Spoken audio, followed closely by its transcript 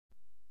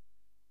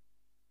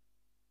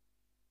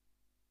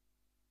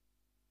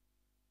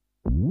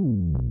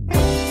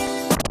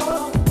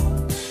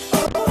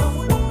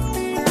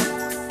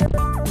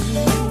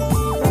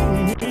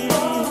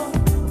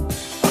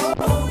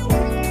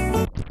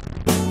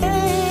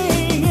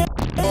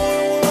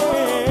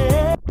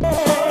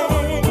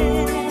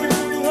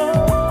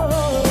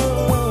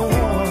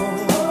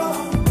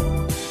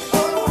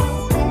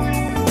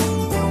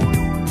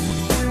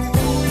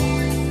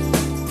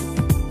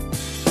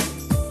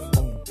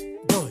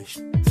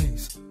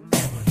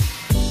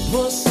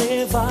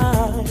Você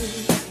vai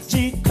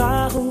de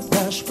carro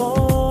pra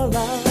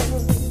escola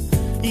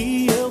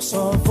e eu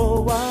só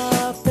vou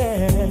a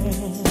pé.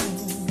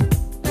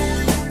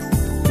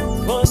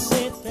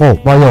 Você tem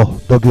お、マヨ、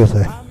同級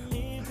生。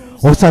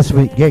お久し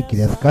ぶり、元気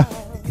ですか？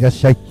いらっ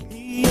しゃい。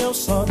 e eu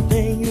só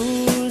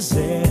tenho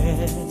Zé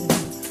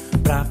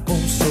pra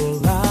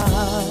consolar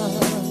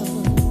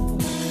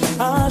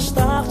as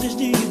tardes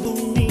de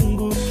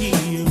domingo que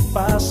eu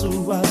passo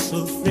a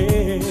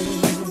sofrer,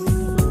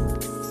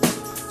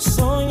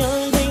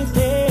 sonhando em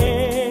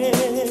ter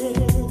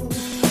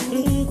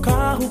um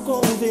carro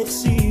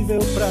conversível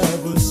pra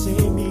você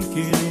me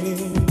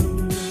querer,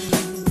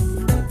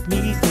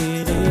 me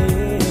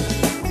querer.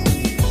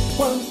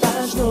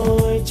 Quantas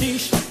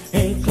noites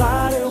em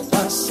claro eu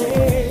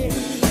passei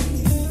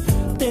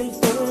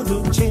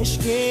tentando te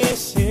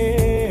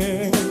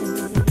esquecer.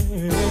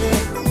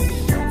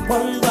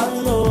 Quando à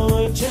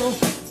noite eu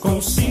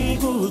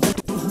consigo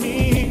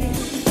dormir,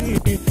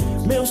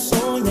 meu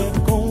sonho é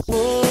com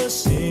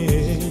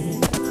você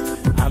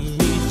a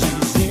me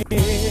dizer,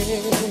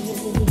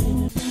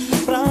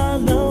 pra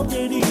não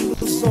ter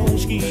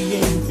ilusões que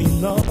entre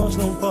nós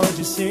não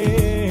pode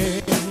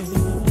ser.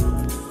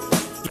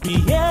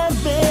 E é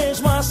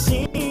mesmo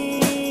assim,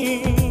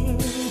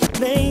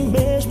 nem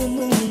mesmo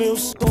no meu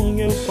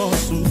sonho eu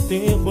posso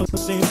ter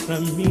você pra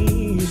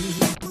mim.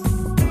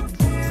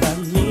 Pra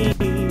mim,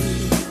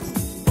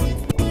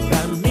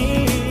 pra mim.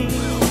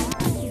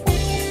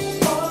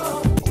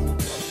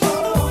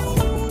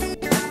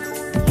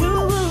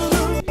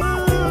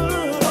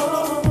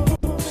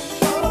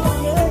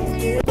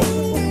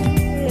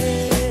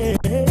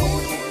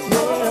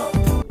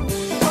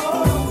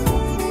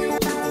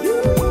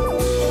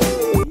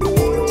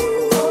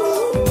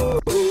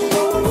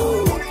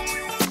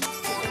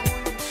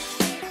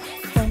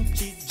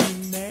 Fonte de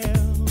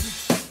mel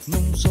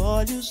nos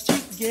olhos de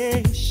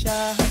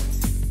geisha,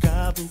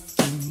 cabo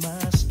que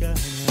mascara,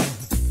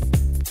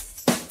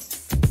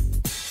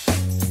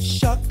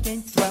 choque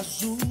entre o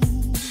azul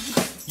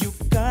e o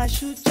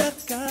cacho de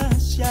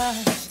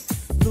acácias,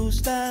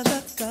 luz das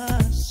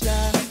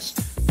acácias.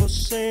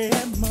 Você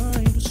é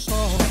mãe do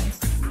sol,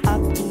 a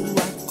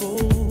tua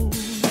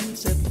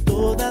coisa é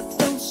toda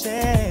tão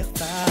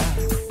certa,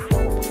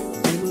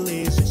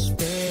 beleza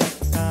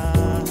esperta.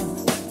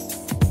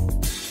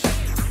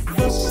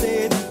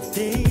 Você me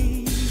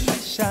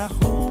deixa a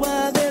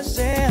rua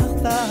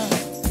deserta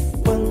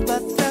quando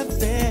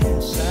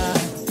atravessa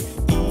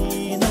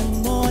e não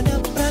olha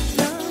pra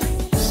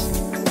trás.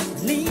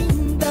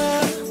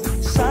 Linda,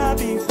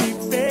 sabe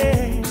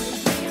viver,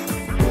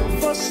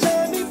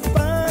 você me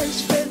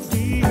faz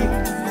feliz.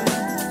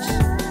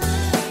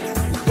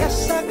 E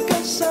essa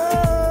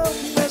canção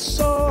é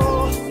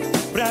só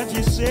pra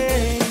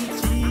dizer em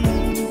ti.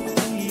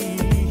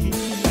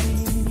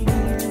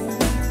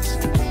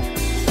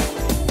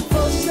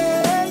 Você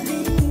é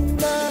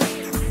linda,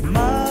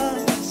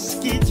 mais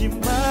que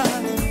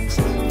demais.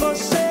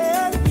 Você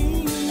é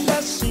linda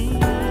assim,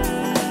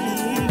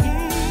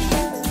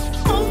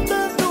 com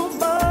tanto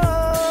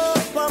mal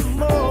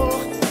amor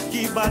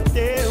que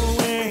bateu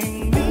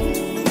em mim.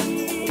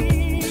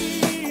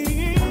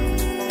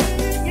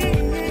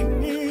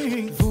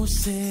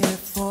 Você é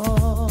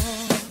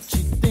forte,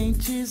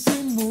 dentes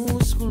e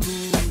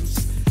músculos,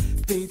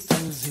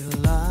 peitos e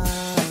lábios.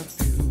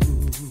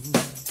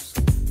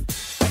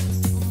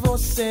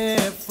 Você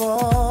é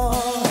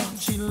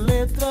forte,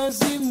 letras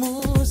e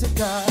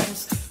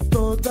músicas,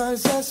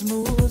 todas as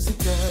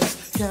músicas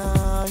que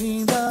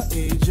ainda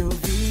hei de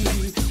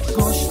ouvir.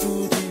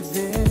 Gosto de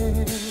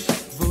ver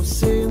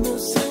você no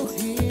seu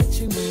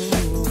ritmo,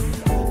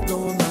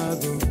 dona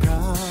do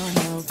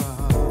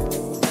carnaval.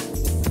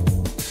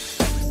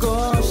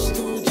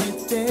 Gosto de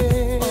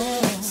ter,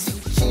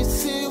 sentir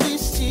seu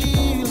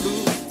estilo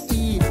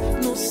e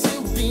no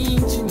seu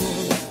íntimo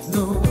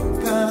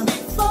nunca me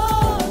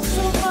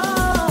faço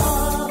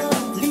mal.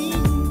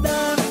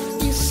 Linda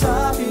e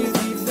sabe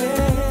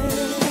viver,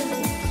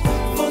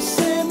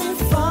 você me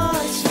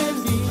faz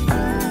feliz.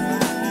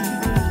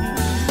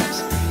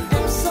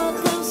 Essa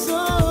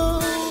canção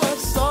é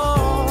só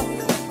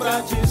pra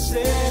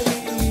dizer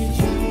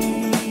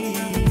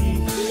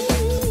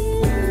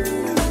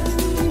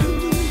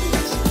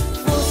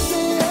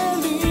você é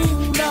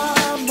linda,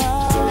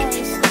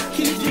 mais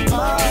que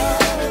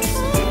demais.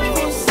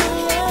 Você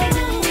é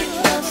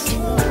linda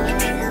assim,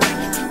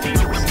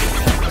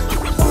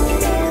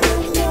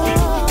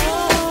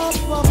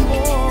 o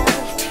amor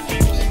que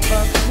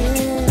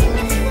bateu.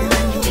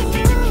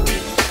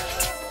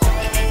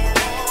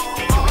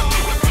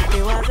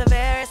 He was a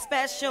very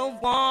special,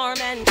 warm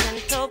and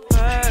gentle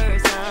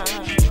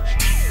person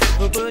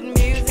who put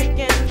music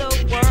in the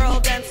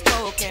world and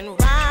spoken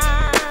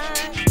rhyme.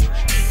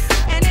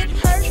 And it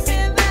hurts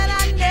me that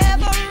I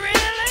never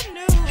really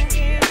knew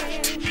him,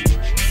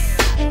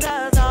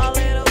 'cause all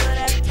it would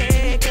have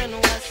taken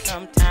was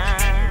some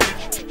time.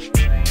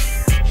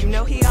 You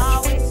know he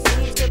always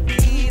seems to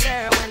be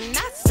there when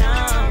I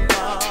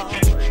stumble,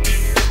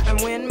 and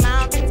when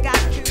mountains got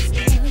too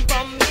steep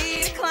for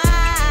me to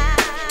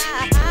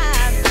climb.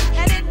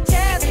 And it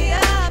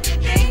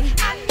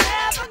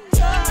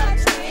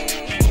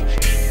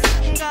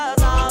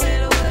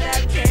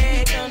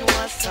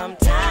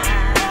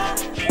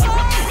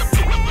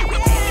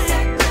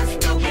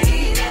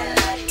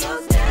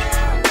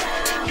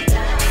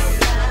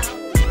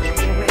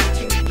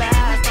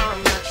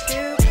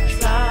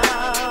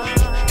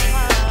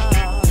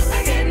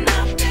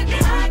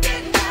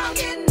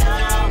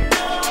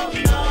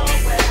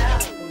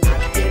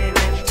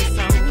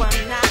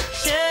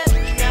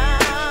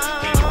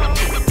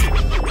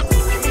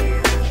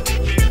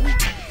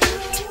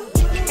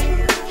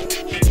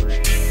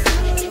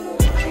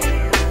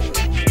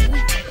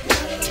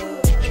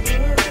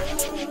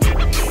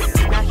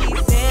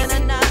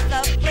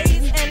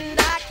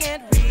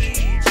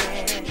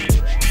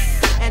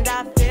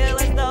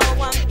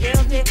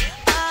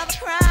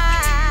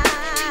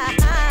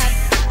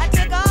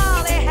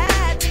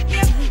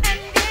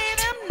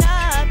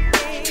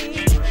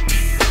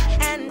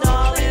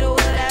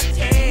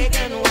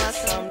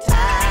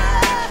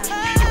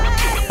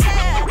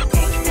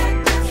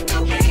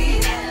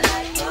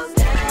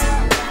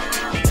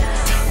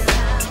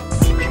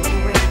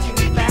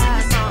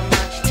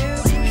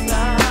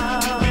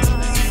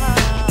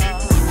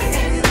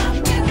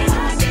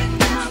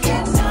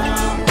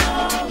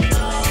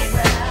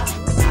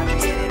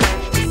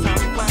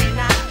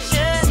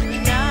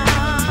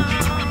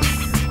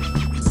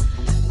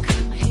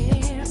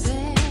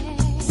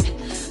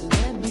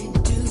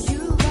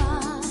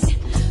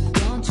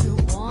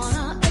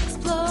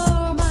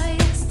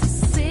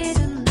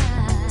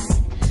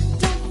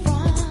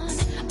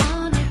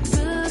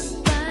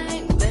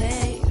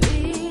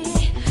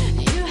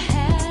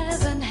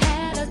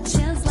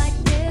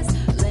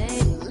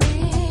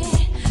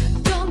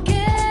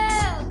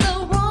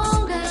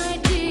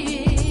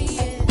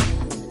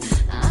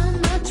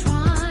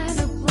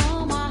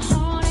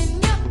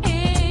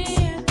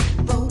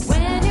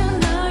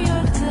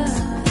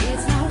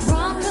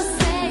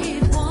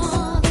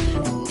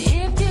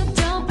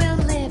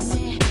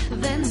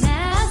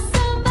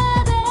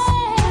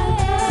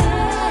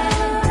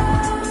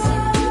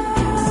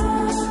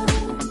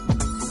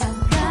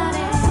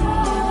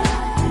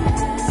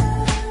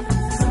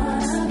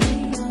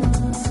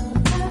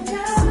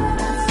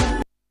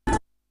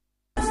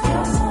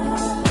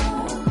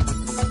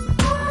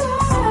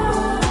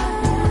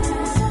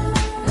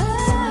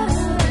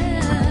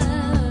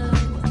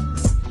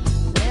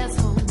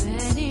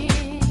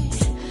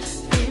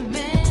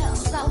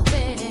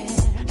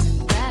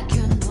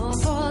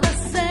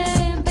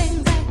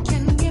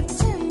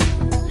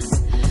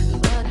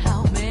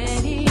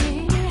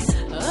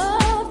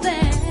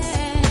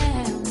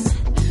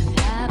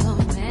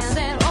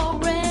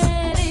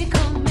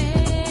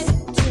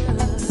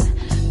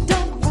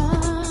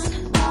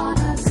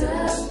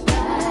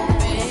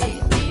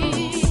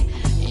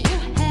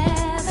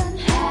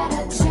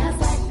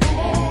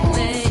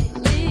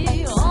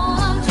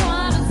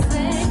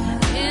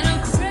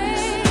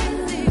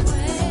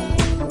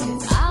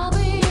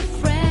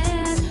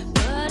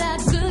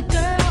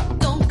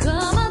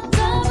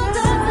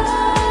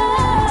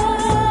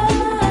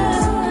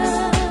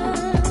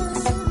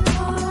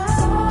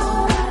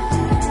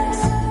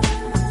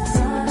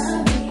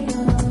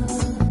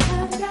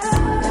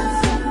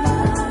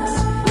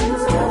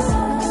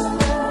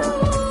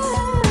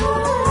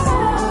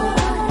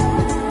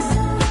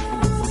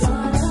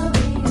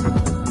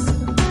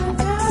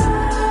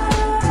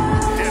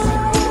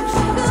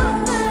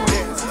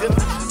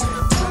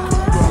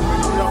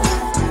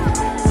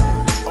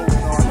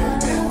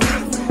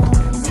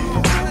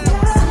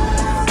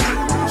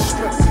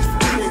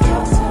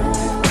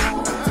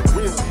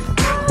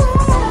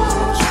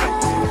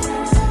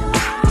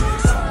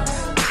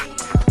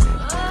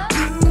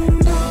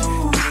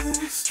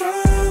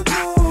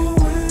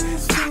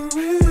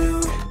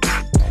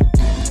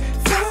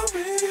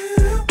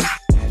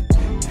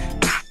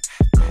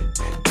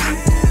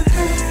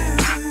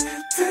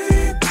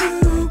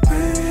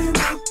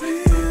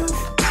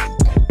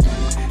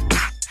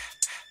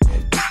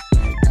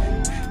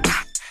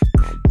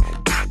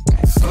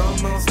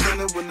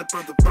spinning when the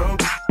brother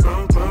broke.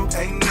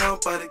 Ain't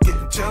nobody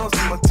getting chills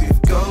till my teeth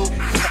go.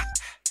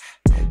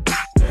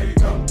 There you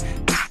go.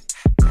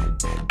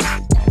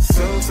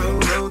 So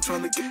low,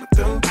 trying to get my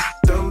dough.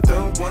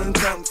 One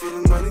time for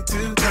the money,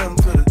 two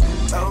times for the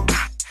oh.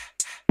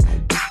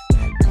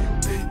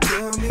 They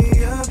tell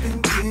me I've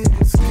been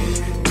getting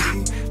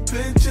skinny,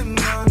 pinching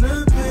on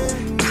a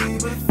penny,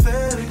 but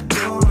that ain't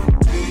gonna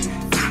be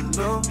for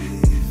long.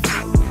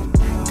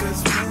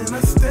 Cause when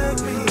I stack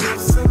me up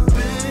some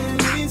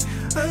pennies,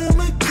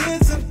 I'ma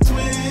get some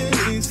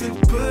 20s and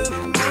put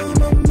them on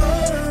my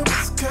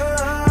mama's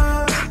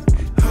car.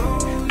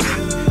 Oh,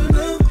 you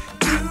know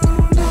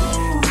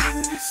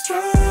this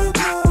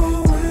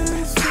struggle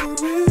is for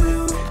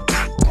real.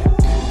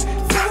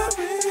 For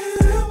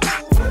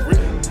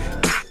real.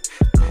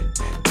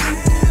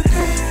 Can't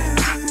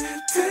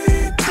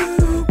hesitate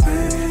to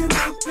pay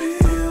my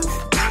bills.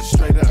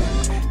 Straight up.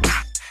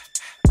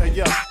 Hey,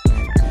 yo.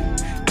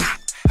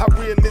 How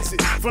real is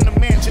it? From the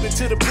mansion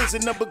into the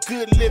prison of a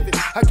good living.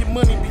 I get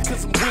money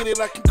because I'm with it,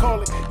 I can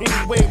call it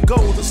any way it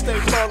goes. I stay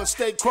falling,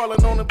 stay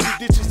crawling on them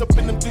few ditches up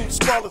in them dudes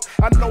sprawlers.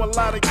 I know a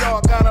lot of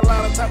y'all got a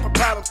lot of type of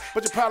problems,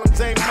 but your problems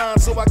ain't mine,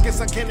 so I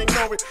guess I can't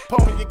ignore it.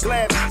 Pony your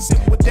glass,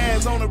 sitting with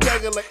dads on a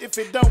regular. If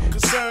it don't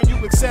concern you,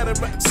 etc.,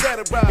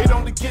 etc. It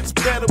only gets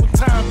better with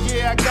time,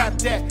 yeah, I got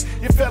that.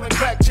 You fell and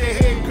cracked your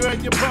head, girl,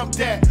 you bumped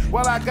that.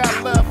 While I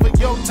got love for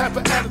your type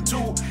of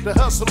attitude, the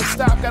hustle don't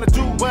stop, gotta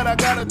do what I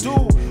gotta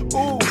do.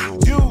 Ooh,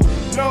 you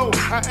know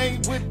I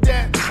ain't with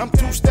that. I'm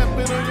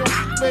two-stepping on your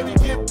baby,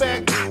 get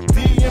back.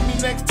 DM me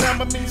next time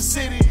I'm in the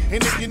city.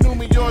 And if you knew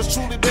me, yours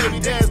truly, baby,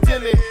 that's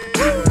Dilly.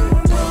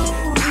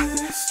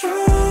 This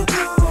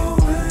struggle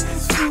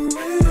is for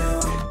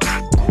real.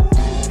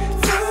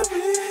 For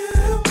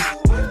real.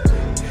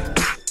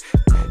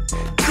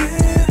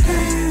 Can't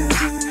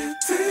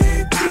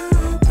hesitate to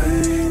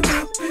pay my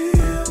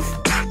bills.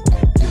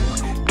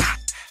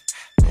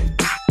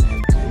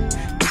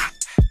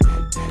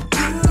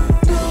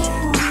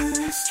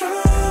 This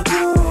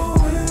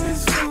struggle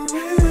is for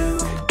real.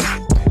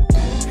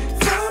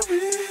 For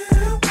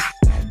real.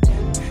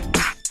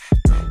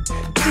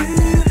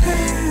 Can't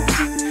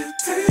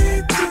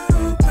hesitate to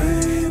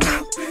pay my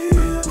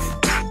bills.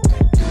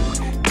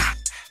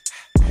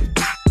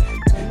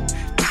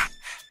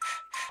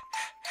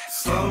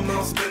 Slow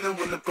mo spinning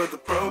when the brother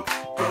broke.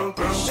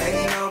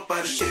 Ain't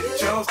nobody getting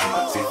Jones till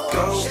my teeth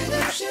go.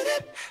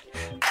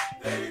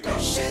 There you go.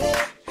 Slow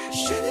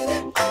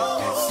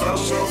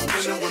mo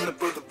spinning when the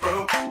brother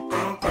broke. Ain't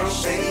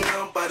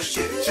nobody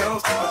getting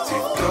Jones till my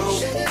teeth go.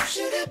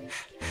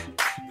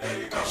 There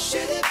you go. I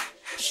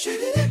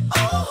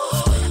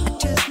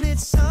just need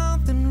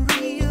something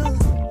real,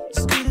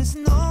 as good as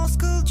an old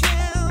school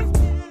jam.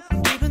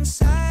 Deep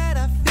inside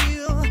I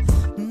feel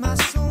my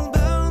soul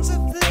burns a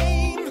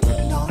flame.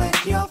 Don't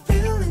let your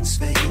feelings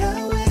fade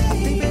away.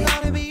 Think we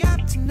ought to be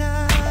up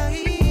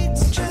tonight.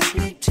 Just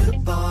need to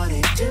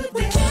party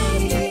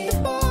today.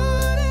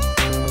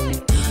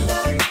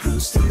 That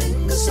cruise to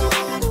lingers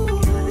on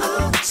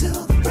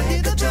until the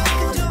break of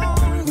dawn.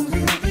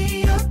 We'll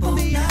be up all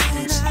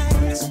night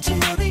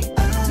until the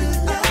early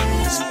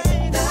lights.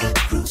 That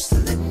cruise to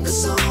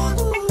lingers on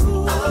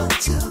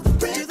until the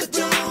break of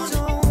dawn.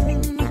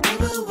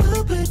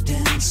 We'll be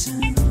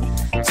dancing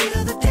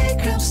till the day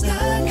comes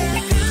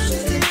again. Comes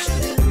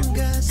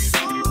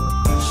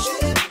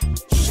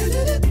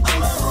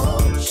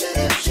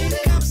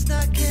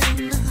again.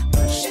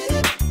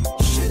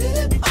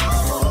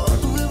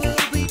 We will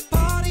be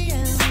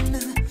partying.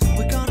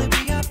 We're gonna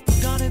be up,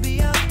 gonna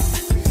be up.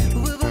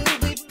 We will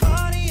be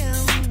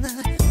partying.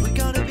 We're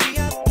gonna be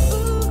up.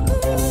 Ooh.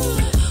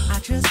 I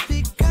just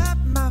picked up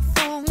my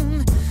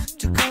phone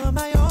to call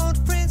my old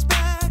friends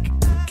back.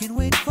 Can't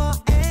wait for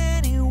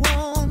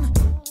anyone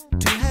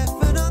to have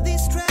fun on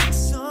these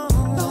tracks.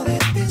 Don't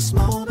let these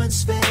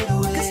moments fade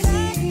away. 'Cause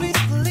life is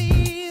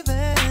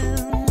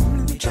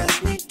leaving. We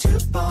just need to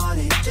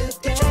party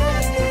today.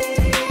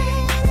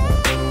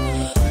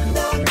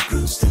 That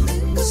cruise to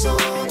lingers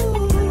on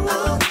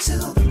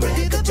until the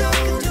break of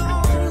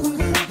dawn.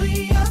 We'll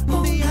be up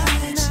all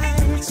night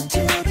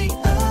until the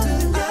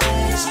early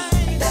lights.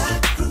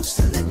 That cruise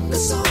to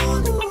lingers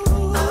on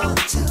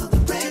until the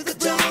break of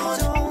dawn.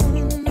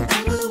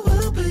 And we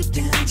will be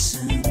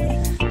dancing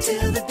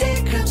till the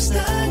day comes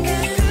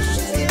again.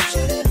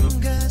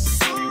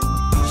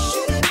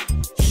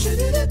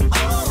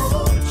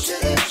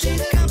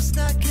 Comes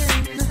again.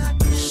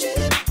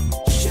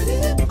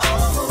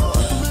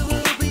 We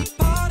will be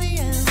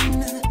partying.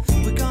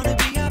 We're gonna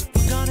be up,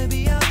 gonna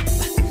be up.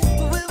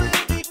 We will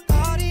be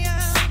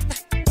partying.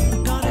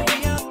 We're gonna be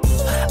up.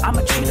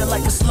 I'ma treat her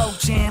like a slow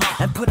jam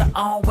and put her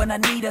on when I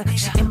need her.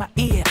 She in my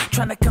ear,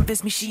 trying to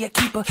convince me she a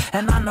keeper.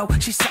 And I know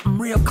she's something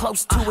real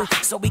close to it.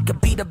 So we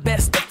could be the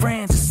best of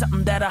friends. It's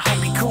something that I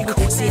hope we cool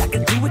with. See, I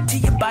can do it to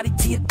your body,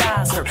 to your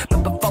thighs hurt.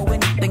 But before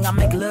anything, I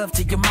make love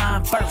to your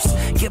mind first.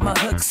 Get my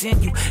hooks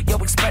in you.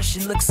 Your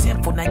expression looks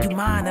sinful. Now you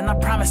mine, and I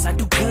promise I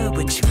do good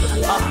with you.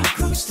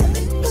 Cruise to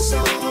lingers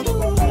on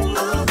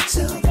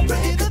until the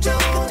break of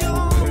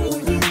dawn. We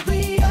will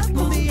be up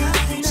all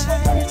night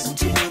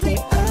until the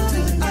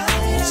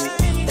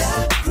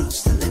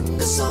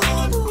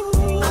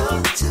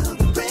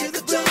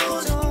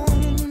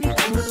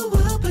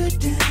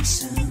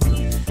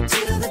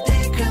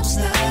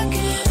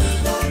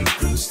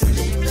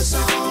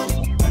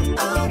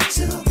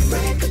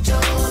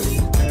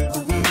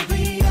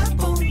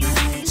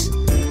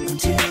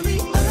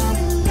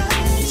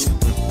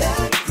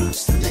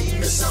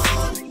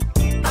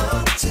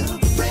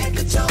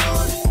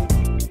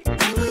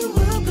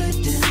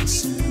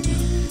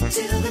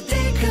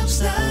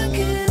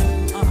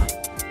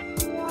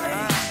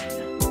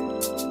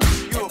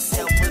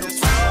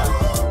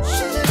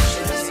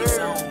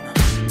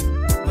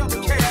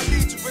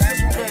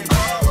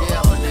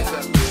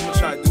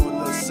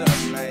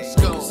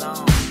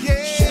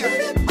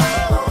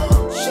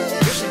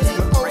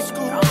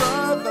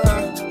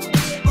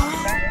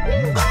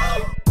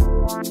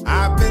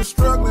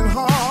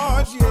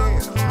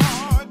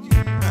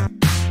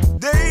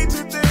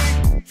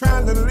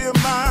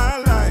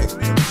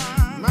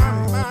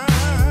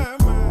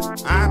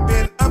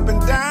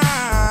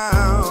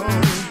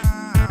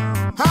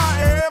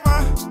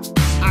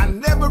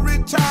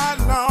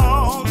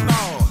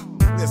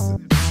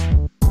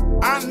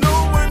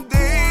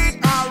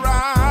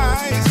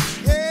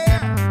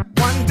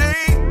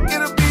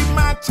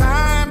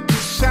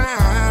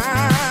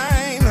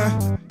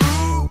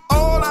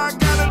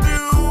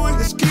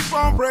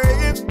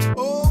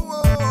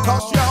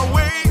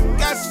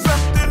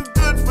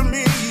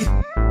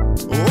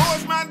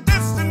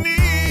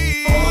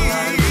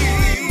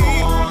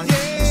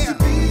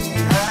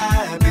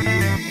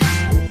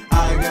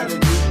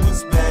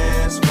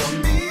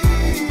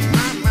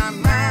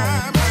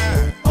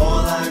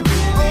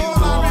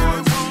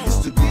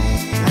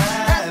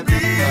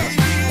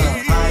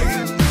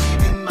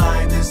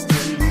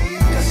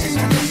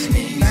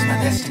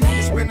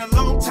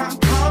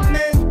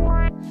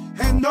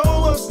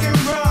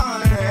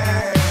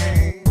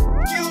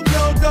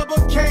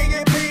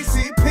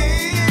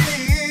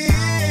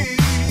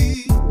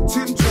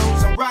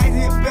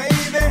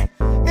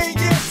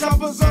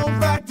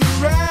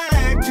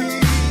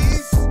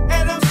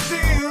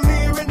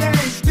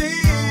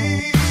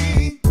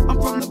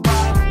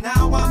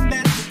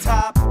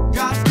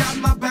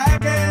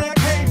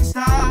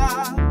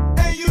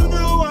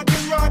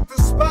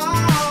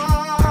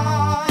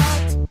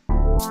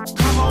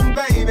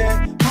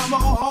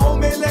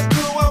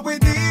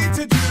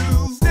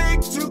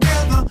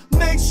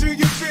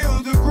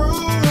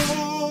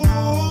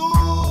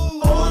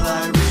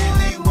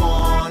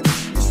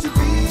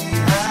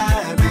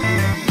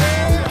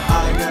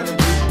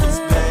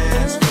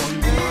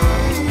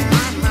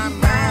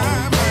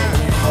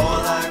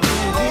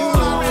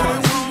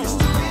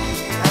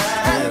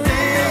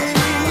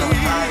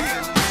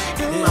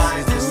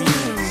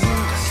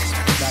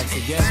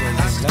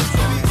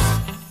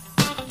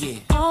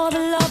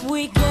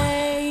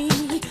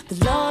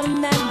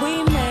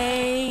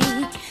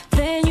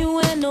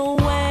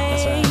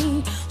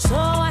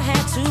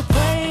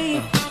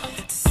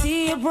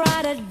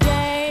brighter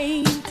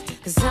day,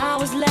 'cause I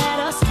was led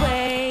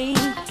astray.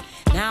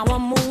 Now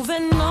I'm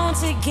moving on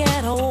to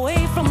get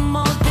away from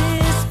all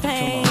this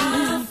pain. I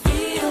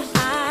feel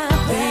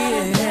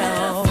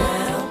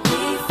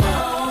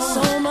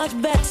so much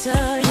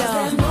better, yeah.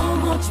 There's no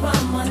more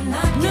drama,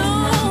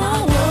 knocking at my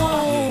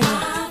door. I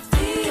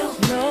feel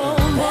no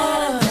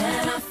more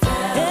than I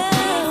felt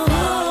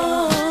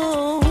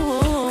before.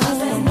 'Cause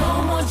there's no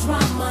more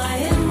drama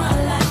in my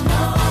life,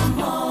 no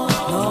more.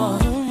 No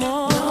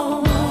more,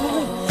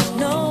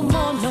 no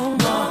more, no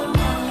more,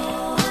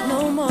 no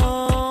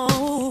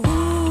more.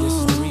 This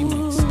is the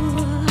remix.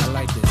 I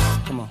like this.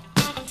 Come on.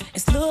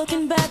 It's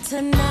looking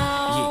better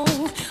now.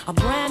 A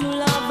brand new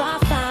love I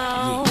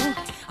found.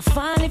 I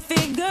finally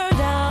figured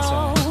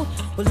out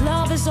what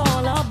love is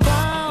all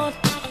about.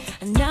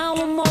 And now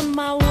I'm on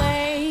my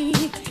way.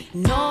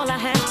 And all I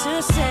had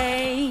to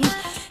say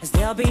is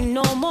there'll be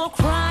no more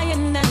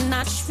crying. And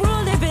I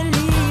truly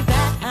believe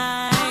that I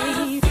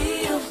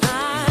feel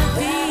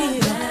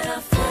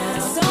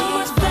so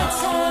much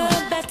better,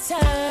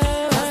 better.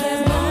 'Cause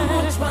there's no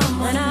more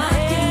drama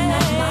knocking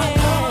at my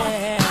door.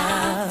 I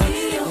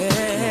feel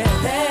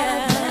better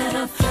than I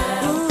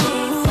felt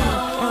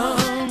before.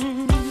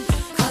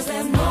 'Cause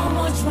there's no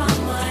more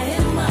drama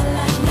in my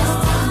life, no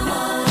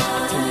more.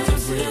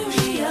 To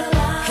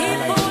realize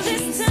keep all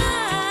this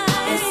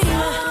time. It's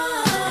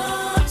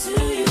all to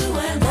you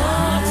and I.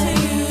 To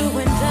you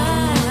and I.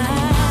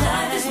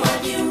 Life is what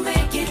you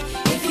make it.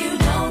 If you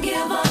don't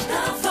give up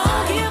the fight,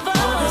 don't give up.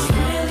 It's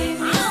really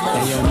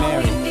Hey, yo,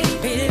 Mary.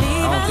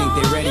 I don't think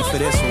they ready for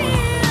this one.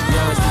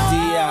 Yo, it's the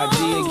D.I.D.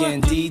 again,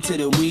 D to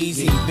the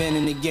Wheezy. Been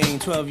in the game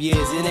 12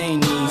 years, it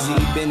ain't easy.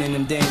 Been in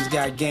them dames,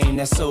 got game,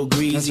 that's so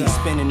greasy.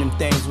 Spinning them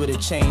things with a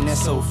chain,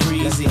 that's so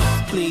freezy.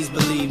 Please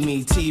believe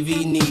me,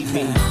 TV need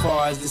me.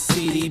 Far as the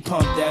CD,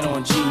 pump that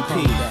on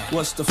GP.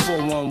 What's the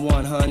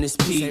 411, hun? It's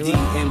PD,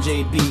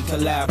 MJB,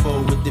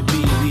 collabo with the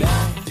BB.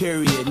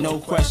 Period, no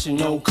question,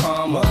 no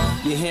comma.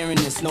 You're hearing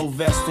this, no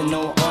vest and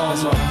no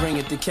armor. Bring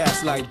it to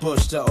cats like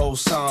Bush to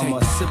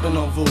Osama. Sipping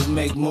on booze,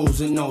 make moves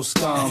and no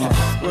scammer.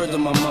 Word to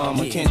my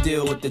mama, can't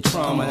deal with the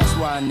trauma. That's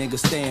why a nigga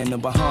stay in the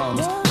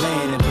Bahamas,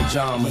 laying in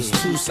pajamas.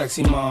 Two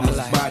sexy mamas,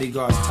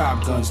 bodyguards,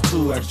 top guns,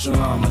 2 extra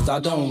llamas. I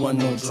don't want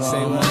no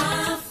drama.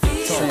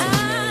 Say it.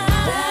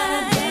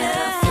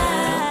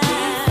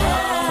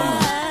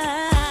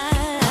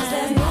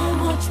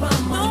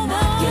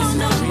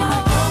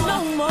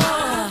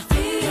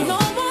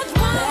 No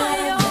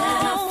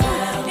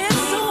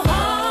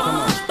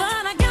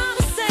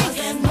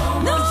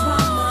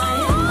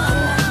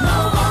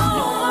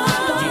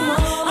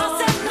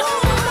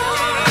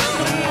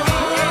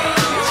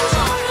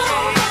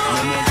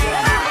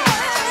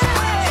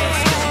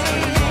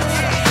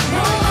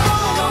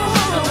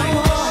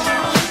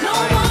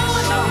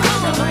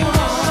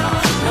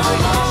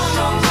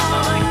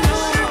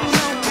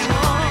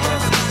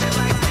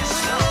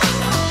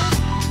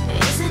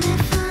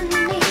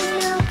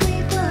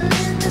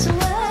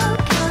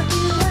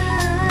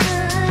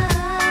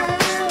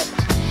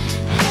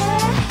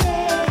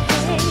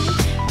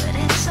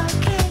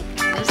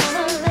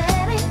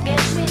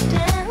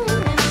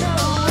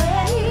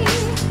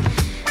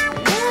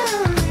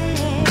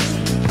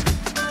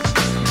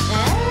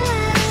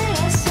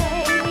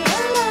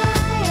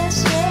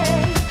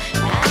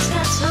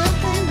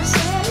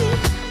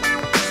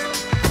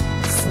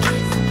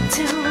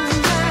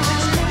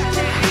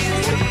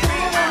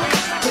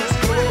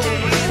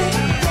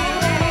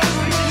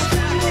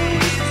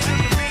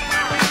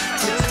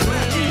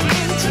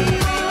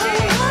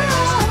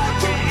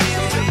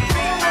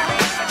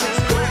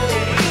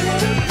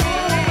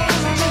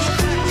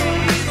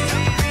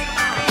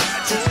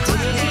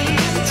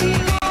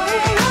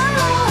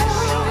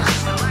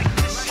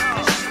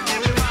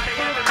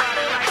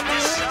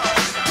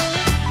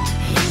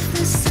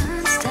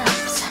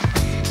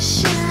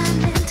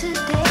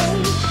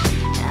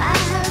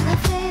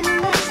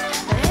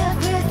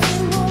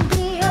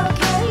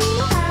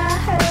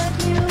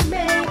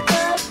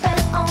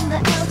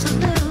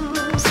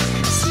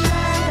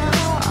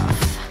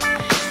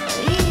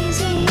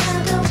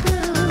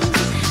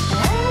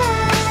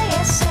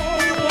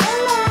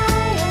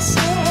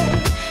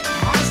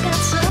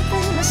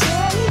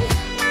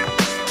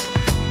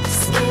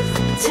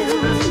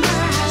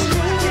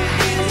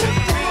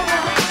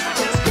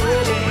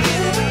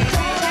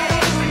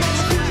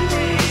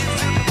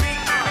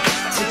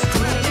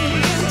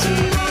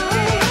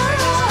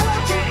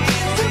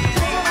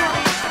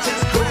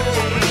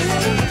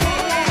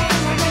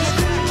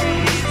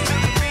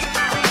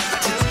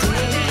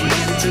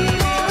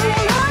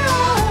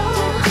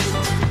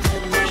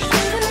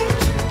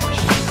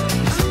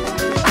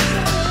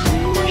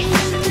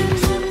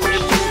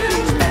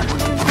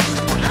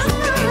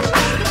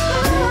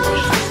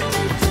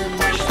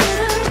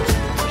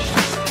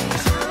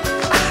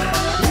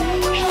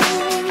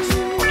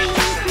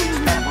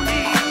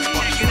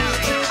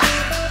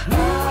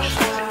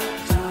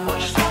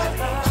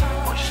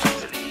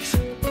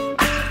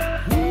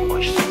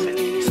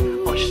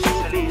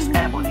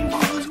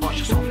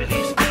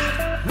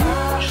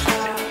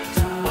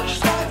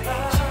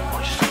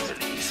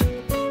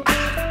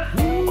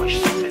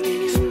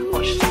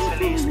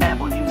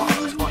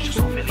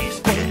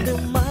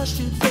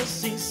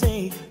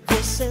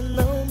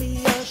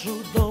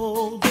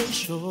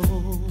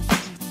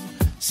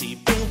se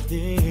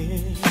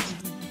perder.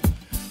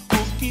 O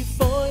que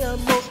foi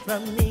amor pra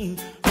mim,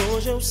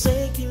 hoje eu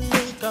sei que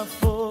nunca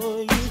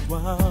foi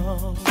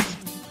igual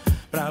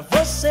pra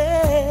você.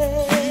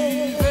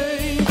 E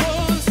vem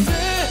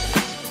você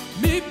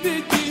me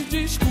pedir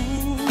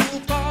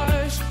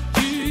desculpas,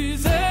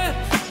 dizer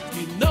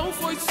que não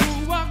foi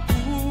sua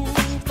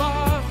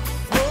culpa.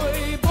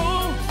 Foi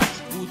bom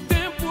o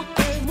tempo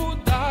ter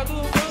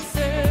mudado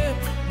você,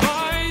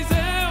 mas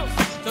eu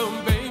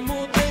também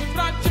mudei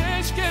pra te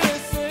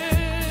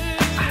esquecer.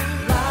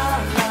 Lá,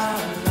 lá,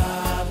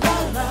 lá, lá,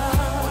 lá.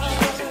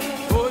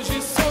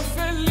 Hoje sou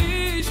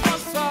feliz,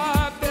 posso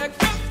até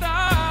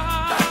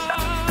cantar.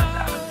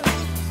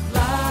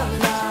 Lá,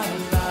 lá,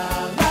 lá,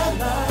 lá,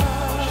 lá.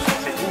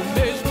 O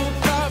mesmo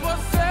pra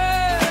você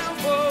eu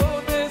vou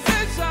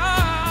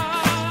desejar.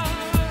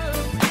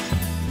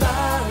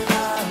 Lá,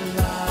 lá,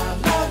 lá,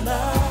 lá,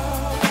 lá.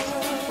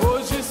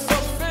 Hoje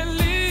sou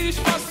feliz,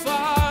 posso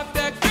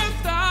até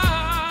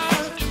cantar.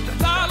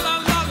 Lá, lá,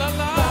 lá, lá,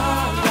 lá.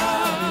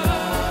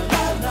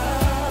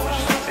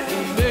 O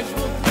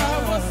mesmo pra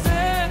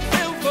você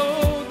eu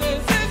vou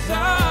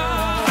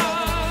desejar.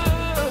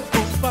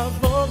 Por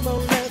favor, não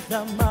leve a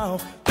mal,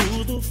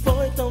 tudo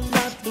foi tão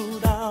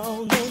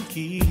natural, não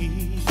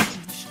quis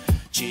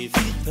te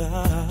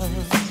evitar.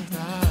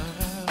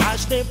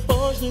 Mas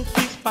depois do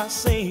que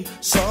passei,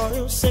 só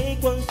eu sei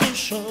quanto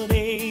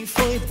chorei,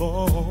 foi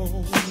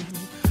bom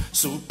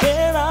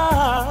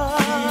superar.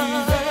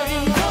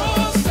 Vem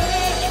você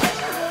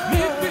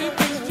me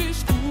pedir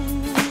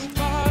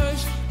desculpas,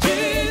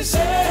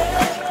 dizer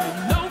que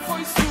não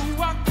foi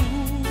sua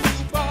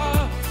culpa.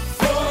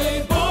 Foi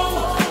bom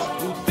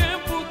o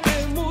tempo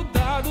ter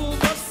mudado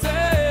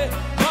você,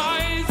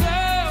 mas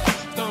eu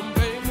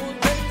também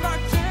mudei pra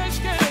te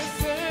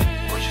esquecer.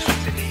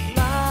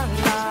 Lá,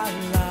 lá,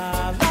 lá,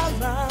 lá,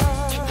 lá.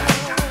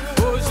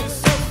 Hoje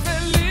sou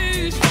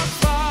feliz,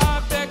 posso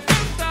até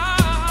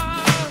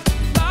cantar.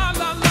 Lá,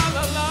 lá, lá,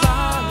 lá, lá.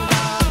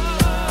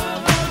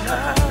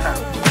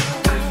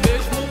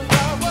 Mesmo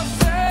pra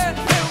você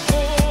eu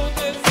vou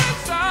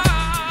desejar.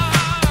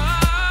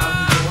 I'm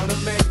gonna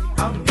make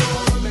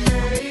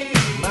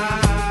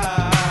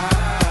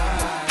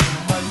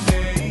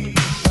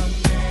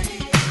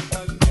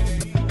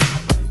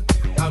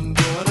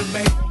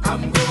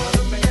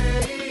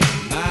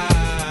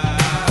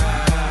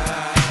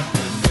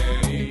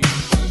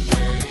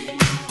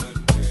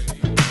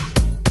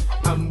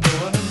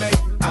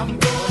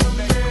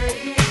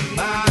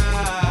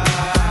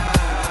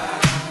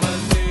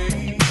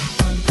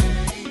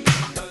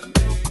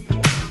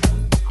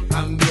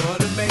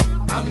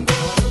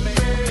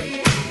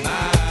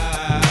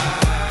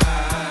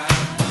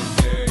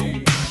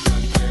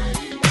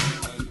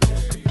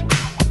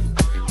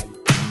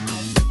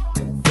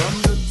From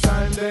the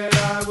time that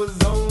I was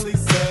only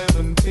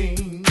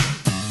 17,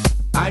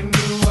 I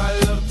knew I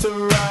loved to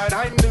write,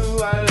 I knew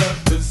I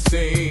loved to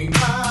sing.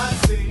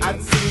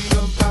 I'd sing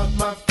about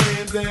my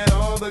friends and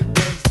all the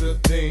gangster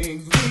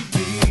things we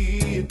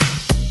did.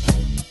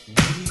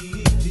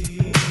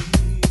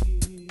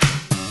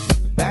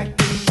 Back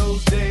in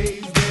those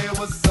days, there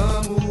was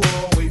some who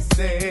always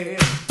said,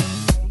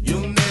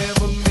 you'll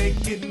never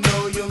make it,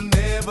 no, you'll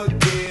never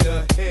get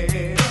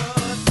ahead.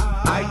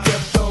 I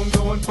kept on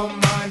going for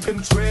mine,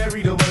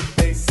 contrary to what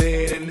they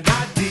said, and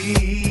I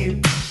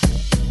did.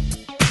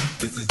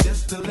 This is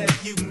just to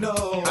let you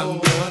know I'm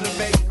gonna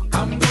make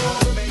my money.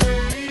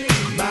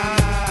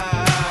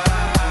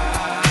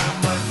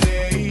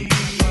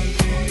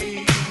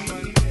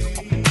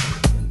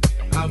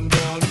 I'm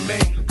gonna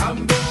make my money.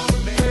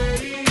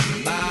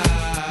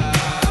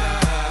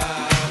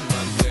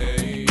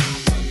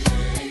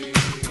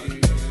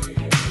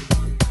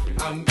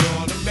 I'm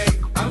gonna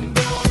make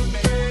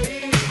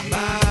my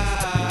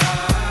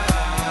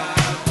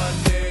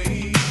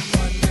money.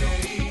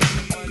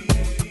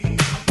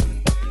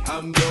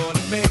 I'm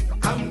gonna make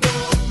my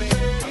money.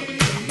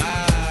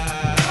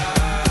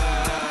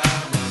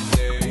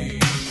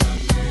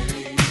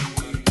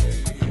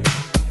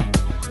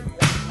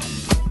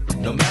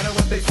 No matter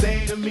what they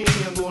say to me,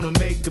 I'm gonna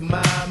make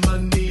my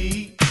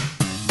money.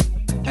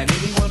 And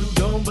anyone who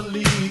don't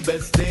believe,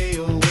 best stay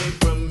away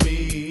from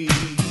me.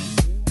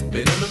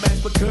 Been on the match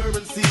for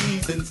currency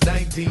since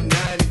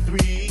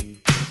 1993.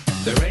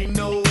 There ain't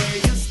no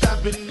way you're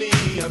stopping me.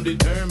 I'm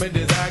determined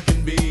as I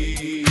can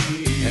be.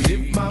 And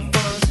if my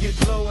funds get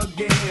low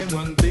again,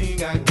 one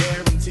thing I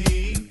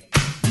guarantee,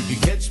 you can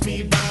catch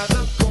me by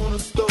the corner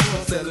store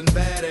selling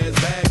badass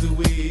bags of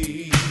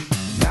weed.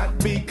 Not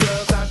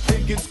because I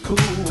think it's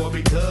cool or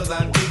because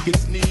I think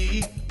it's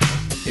neat.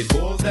 It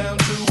boils down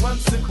to one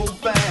simple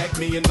fact,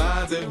 me and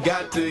mine have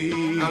got to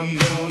eat. I'm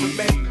gonna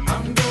make my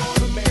money.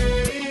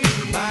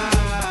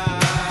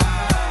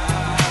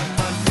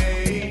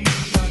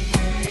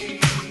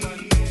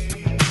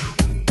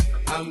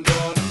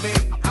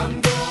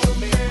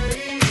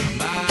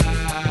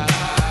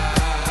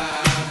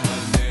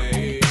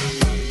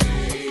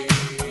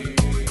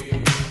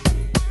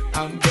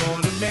 I'm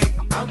gonna make my money. I'm gonna make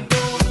my money.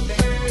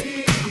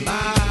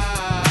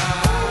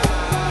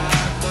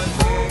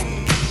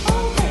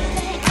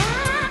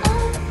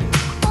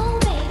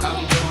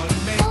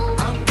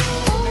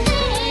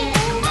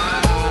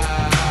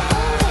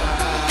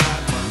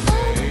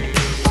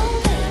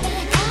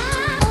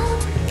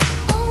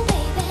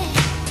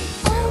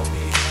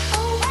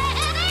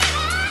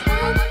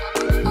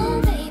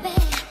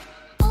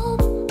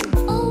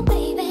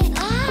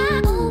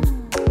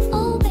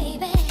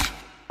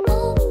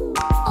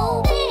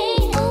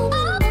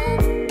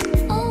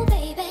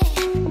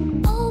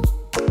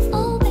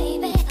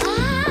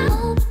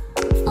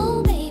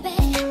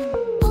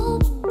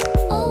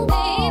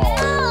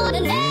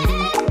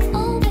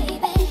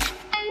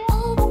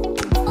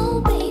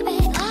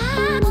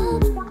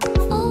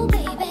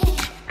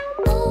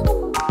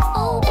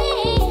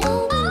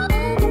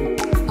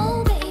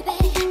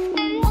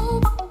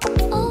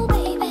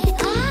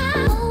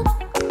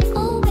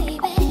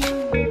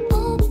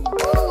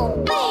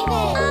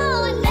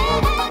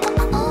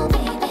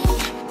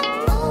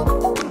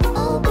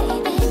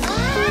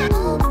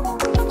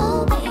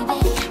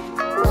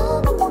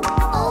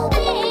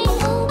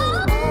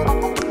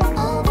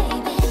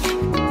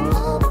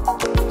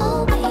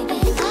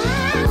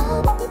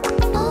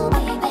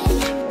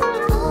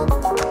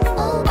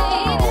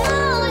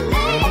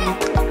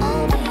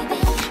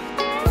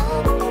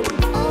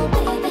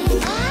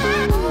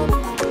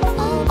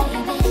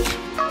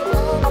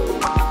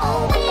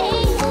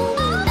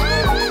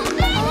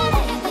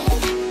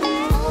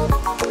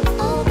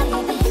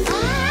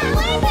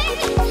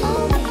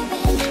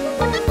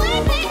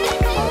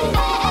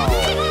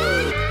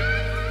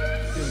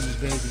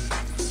 baby.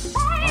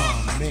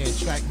 Oh man,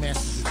 track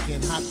masters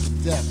again, hot to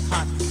death,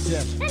 hot to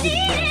death. Big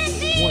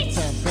bounce, one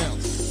time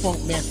bounce.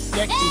 Funk master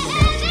sexy, you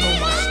know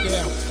my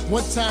style.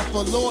 One time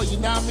for Lord, you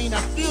know what I mean?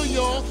 I feel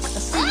y'all.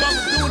 I see y'all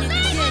doing it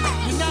again,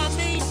 you know what I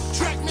mean?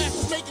 Track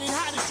masters making it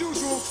hot as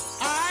usual.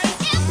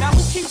 Alright? Now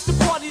who keeps the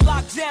party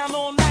locked down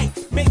all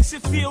night? Makes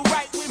it feel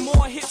right with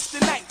more hits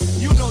tonight.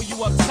 You know you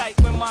uptight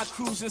when my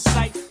crew's in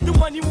sight. The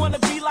one you wanna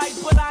be like,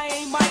 but I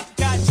ain't Mike.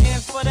 Got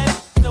jams for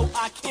that, no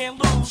I can't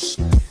lose.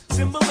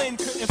 Timberland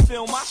couldn't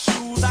fill my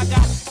shoes. I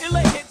got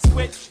illa hits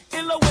with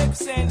illa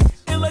whips and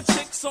illa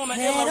chicks on a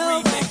illa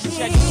remix.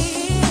 Check it.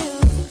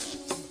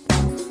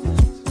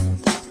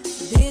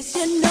 This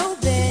you know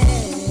best.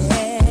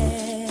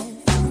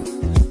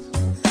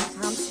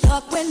 I'm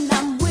stuck when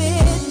I'm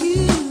with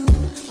you.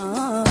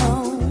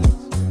 Oh,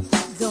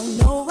 don't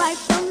know right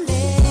from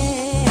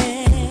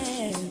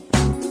left,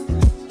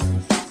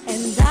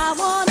 and I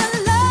wanna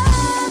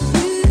love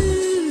you.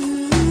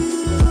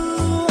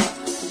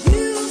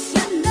 You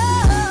should know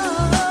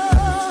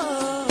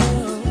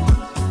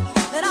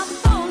that I'm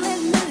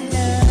falling in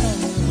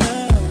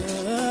love,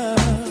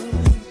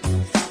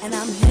 and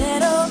I'm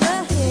head over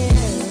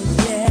heels,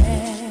 yeah.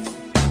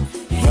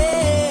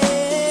 Hey,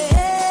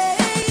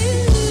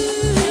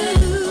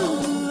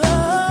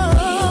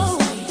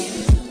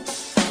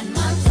 and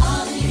my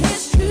darling,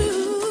 it's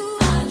true.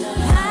 I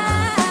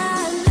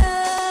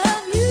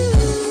love you.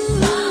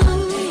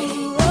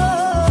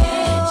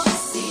 Can't you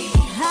see?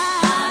 I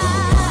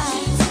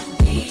want you to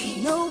be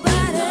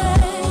nobody.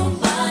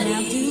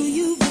 Now do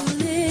you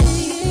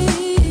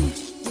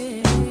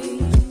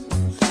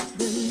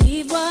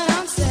believe what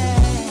I'm saying?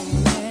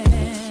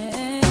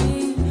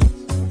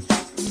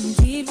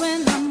 Indeed, when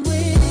I'm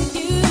with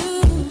you,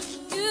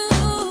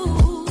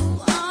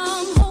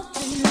 I'm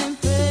hoping and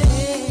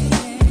praying,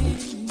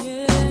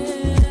 yeah,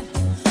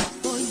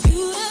 for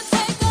you to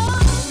take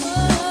over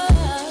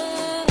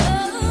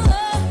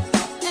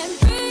and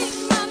be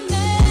my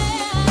man.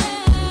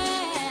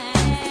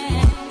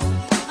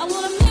 I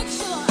wanna make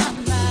sure I'm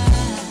right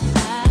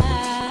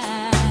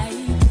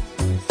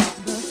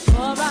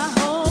before I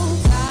hold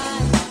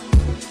tight.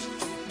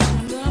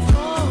 I'm gonna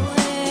throw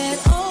it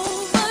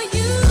over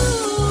you.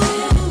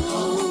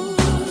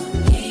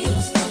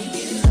 Heels for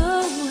you.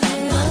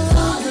 My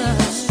darling,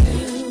 it's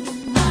true.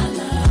 I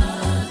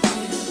love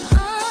you.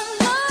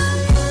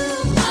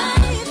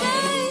 Baby.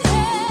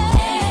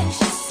 Can't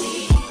you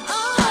see? I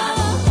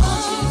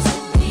want you to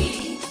be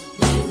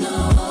with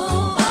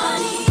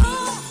nobody.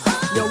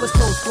 Yo, let's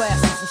close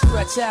glasses and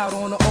stretch out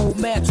on the old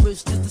mattress.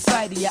 Just the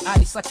sight of your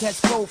ice, I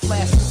catch cold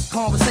flashes.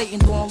 Conversating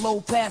during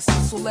low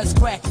passes, so let's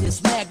crack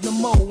this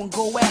Magnum O and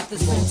go at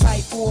this. Been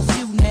tight for a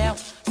few now.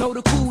 Know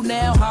the cool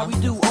now, how we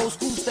do old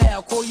school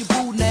style. Call you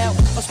boo now.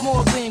 A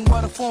small thing,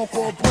 what a phone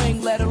call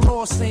bring. Let a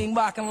law sing,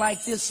 rocking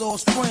like this all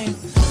spring.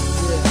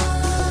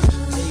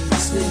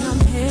 I'm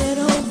head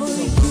over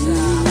you.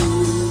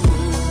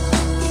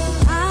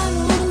 I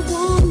don't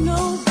want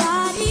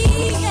nobody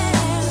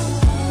else.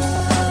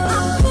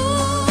 I'm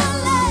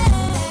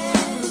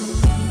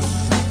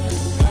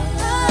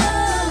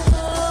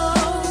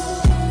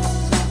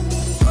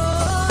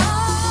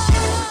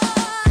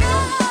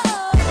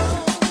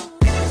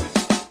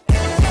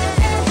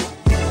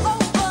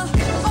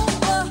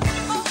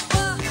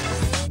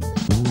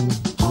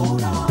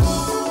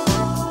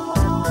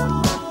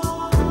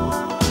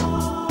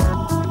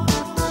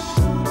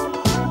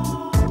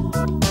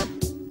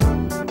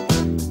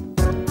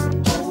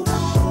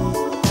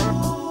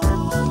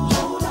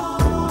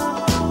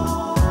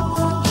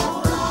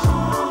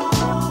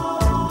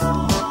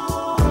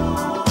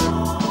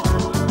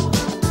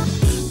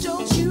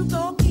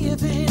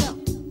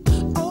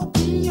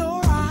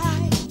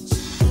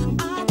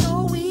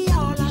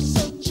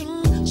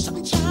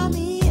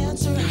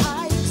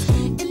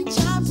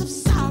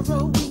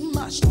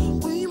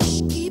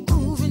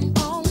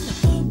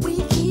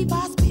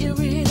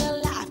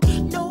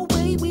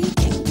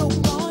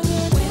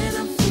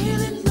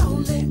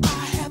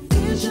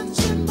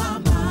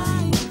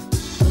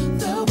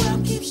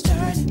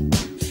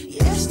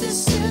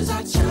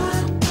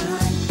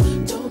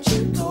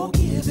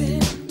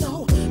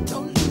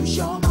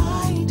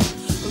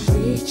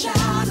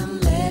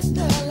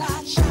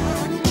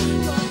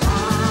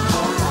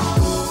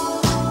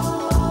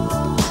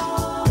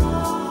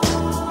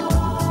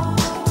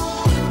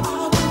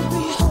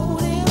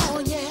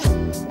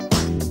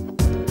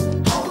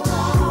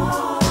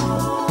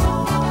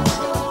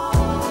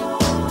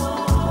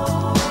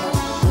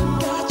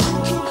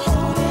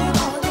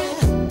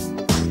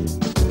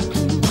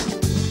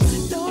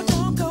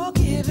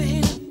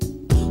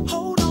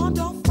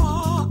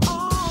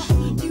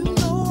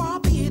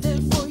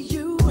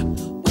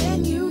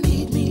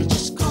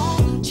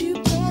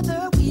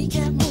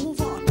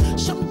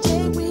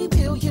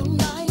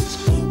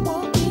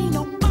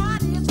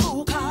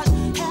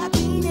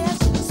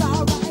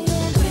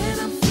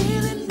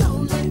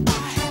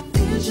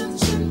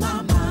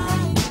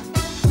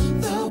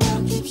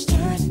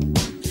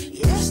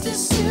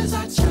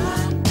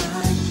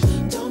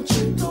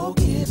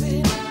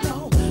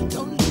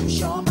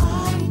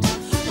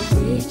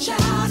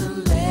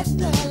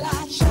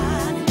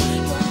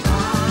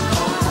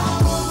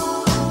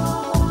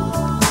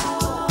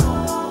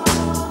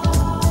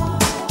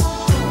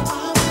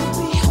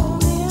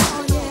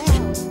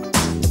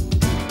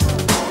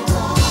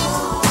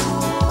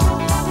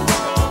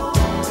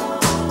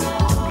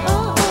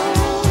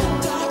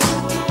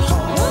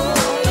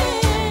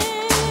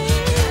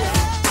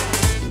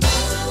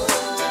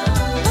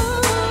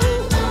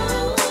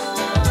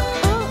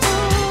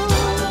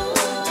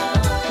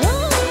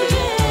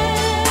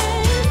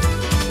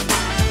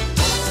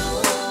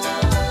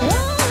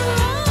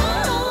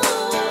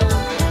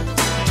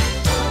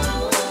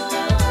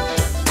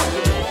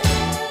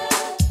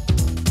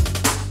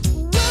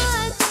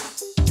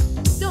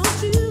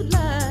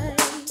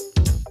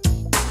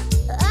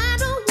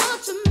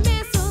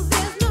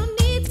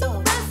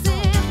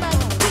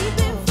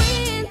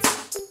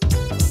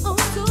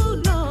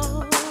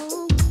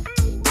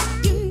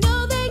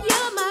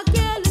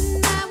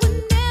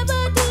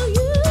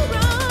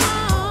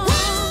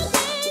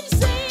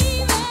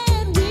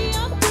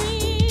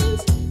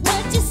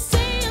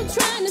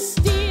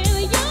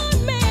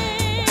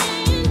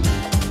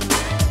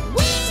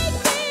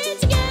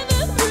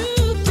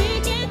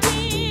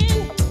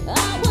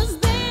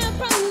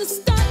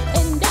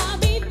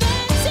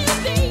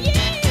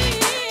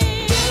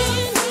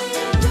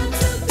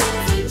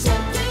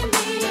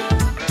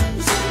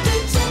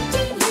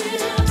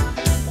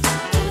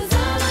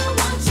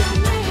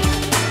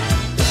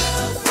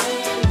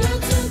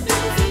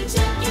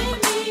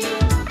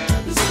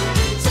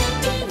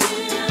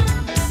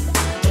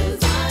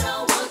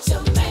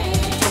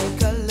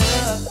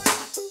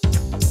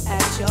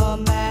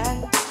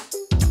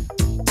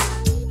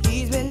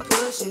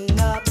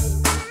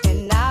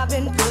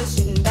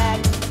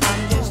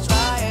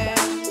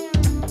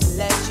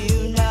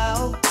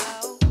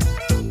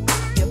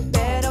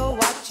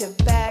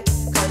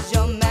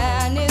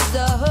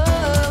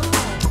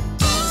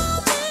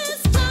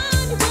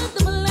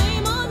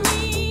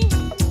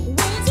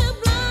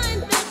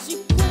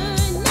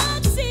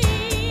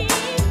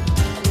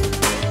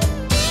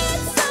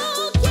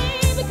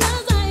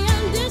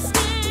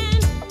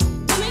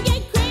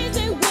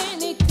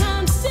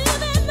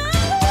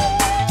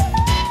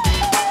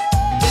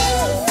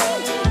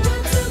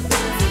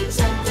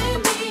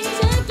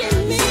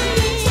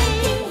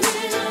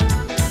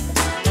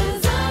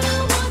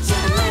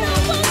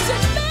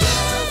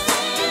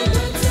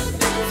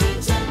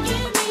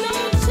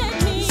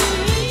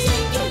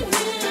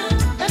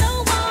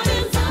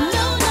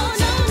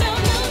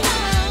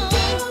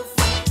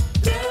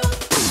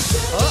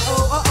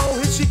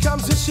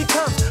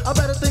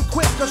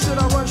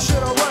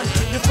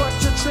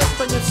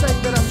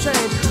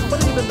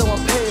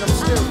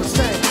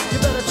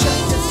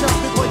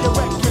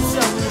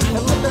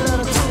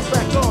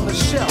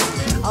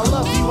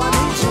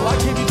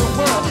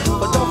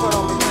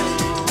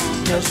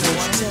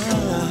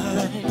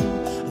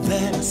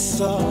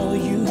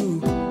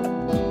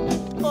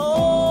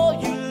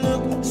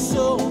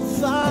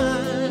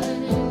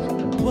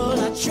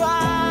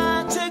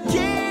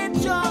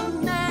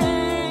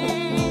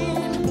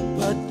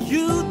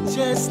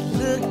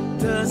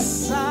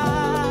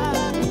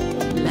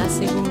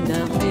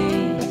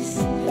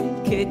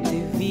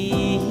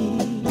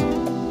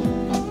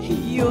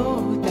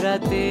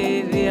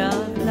traté de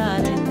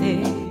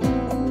hablarte,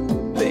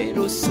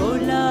 pero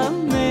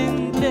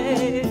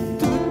solamente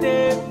tú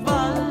te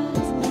vas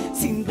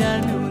sin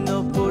darme una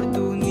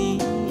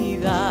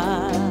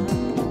oportunidad.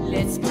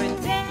 Let's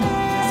pretend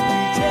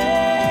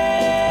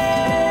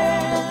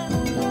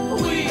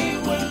we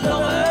were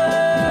lovers.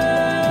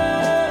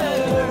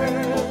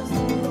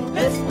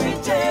 Let's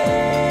pretend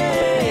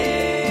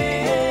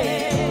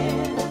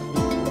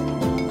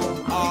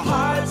our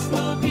hearts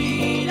will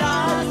beat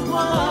as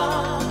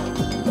one.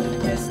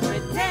 Let's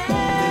pretend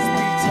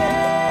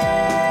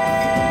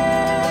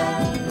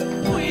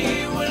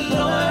we were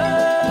lovers.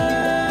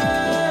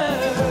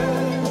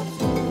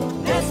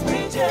 Let's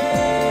pretend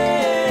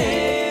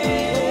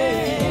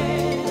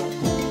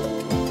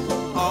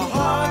our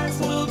hearts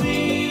will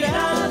beat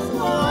as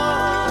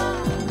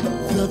one.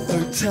 The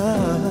third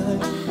time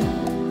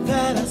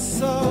that I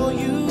saw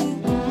you,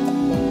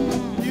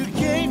 you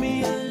gave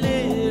me a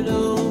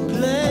little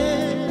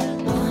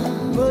glance,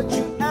 but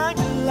you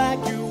acted like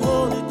you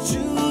wanted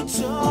to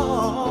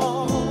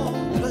talk,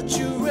 but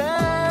you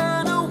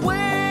ran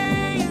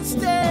away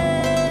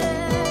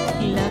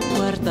instead. La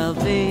cuarta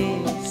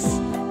vez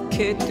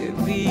que te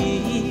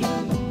vi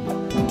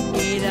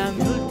era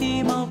mi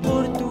última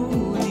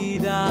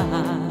oportunidad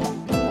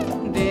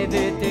de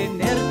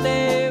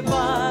detenerte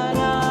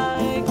para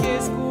que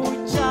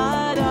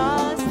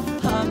escucharas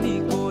a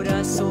mi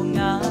corazón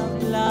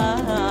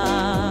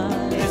hablar.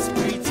 Let's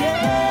pretend.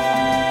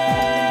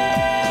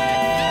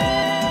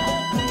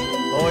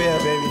 Oh yeah,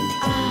 baby.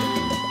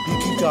 You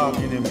keep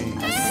talking to me.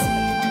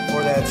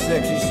 For that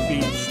sexy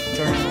speech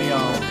turns me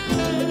on.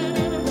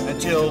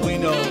 Until we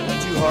know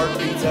two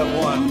heartbeats have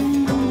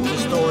one. The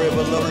story of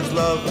a lover's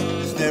love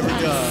is never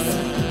done.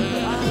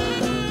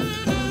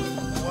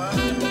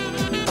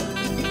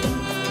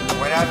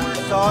 When I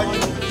first saw you,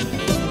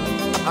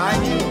 I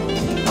knew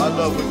our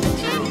love would be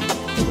true.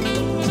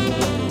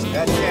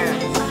 That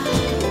chance,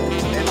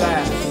 it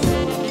lasts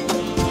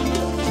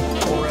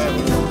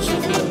forever.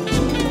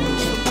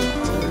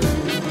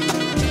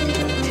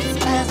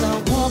 As I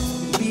walk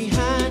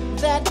behind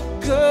that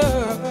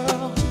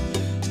girl,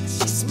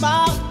 she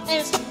smiled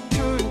and she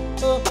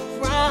turned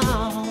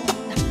around,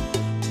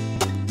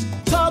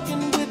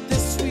 talking with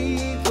this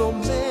sweet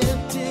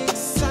romantic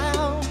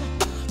sound.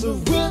 The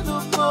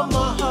rhythm of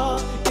my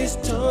heart is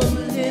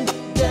tumbling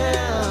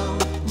down.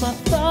 My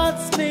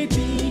thoughts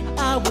maybe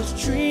I was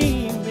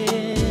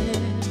dreaming.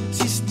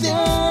 She's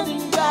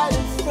standing right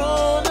in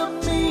front of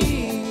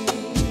me,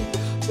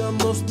 the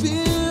most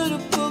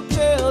beautiful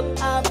girl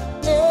I've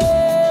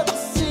ever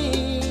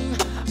seen.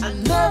 I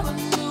never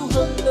knew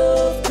her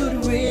love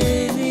could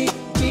really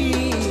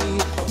be.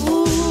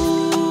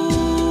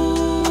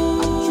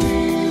 Ooh, I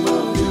dream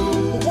of you.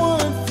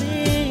 One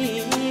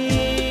thing,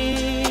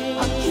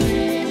 I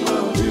dream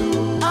of you.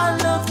 I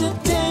love to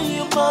tell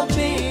you, my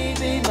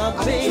baby, my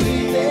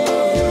baby.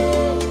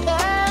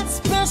 That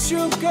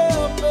special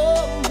girl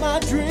of my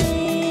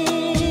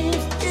dream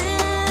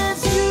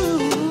is you.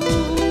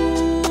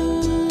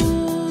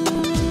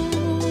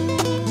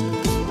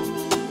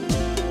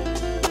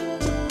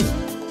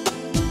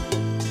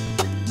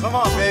 Come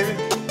on, baby.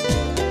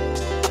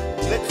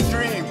 Let's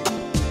dream.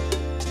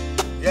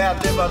 Yeah,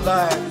 live our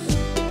lives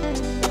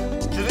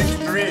to the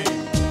extreme.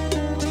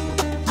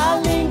 I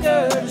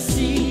linger to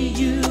see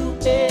you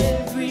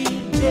every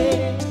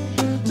day.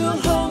 The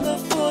hunger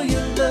for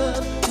your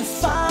love to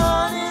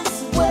find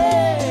its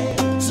way,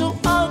 so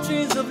all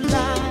dreams of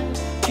life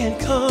can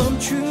come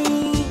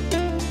true.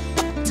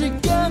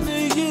 Together,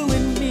 you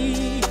and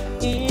me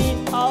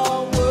in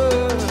our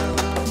world.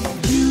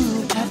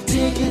 You have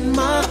taken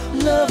my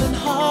loving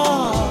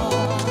heart,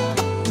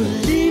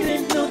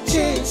 believing no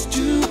chance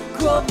to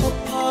grow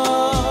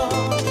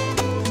apart.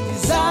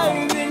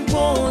 Desire and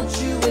want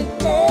you in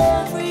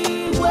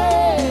every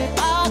way.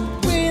 I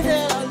pray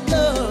that our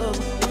love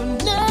will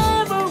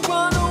never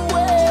run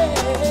away.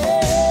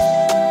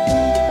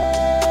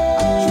 I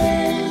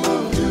dream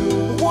of you.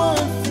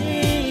 One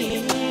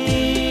thing,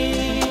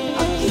 I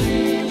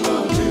dream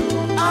of you.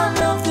 I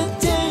love to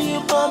tell you,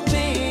 my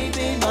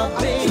baby, my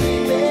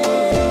baby.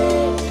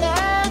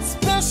 That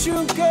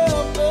special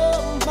girl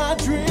of my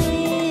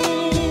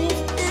dream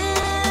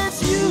is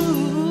you.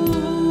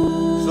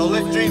 So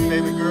let's dream,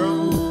 baby girl.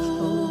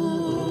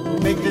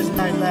 Make this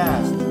night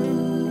last.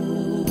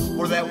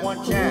 For that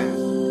one chance.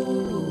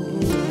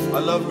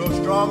 Our love grows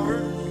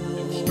stronger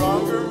and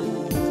stronger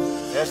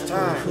as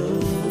time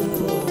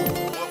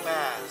will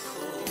pass.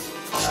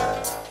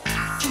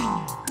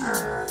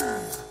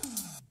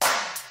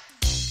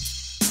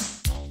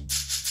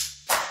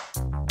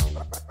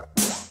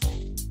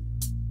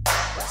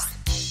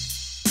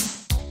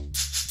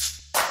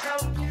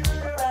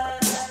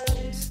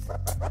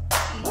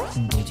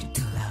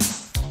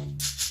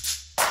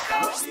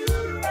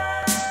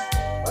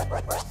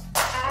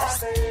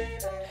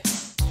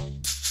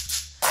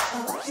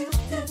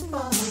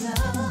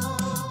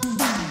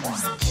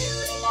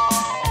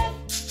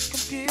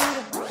 Computer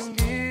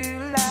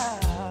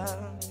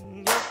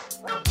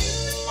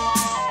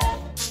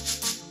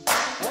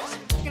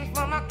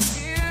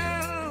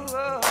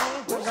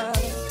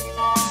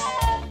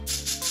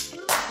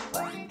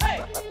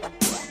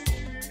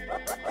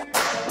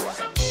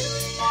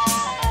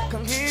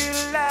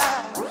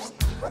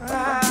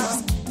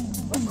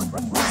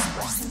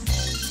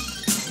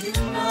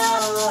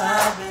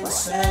I've been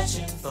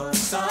searching for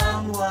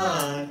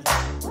someone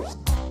who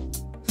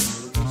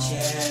can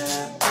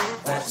share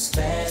that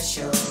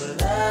special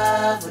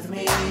love with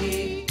me.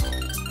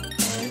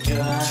 And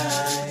your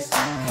eyes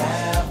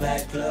have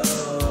that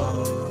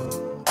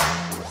glow.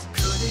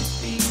 Could it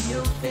be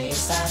your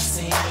face I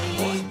see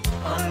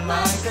on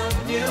my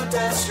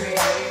computer screen?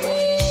 I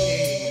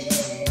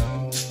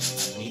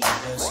need a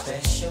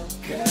special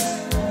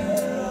girl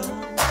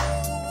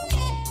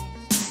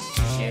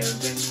to share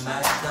in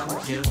my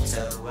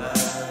computer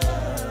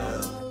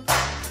world.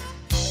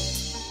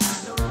 I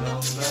no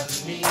longer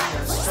need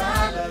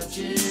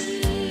astrology.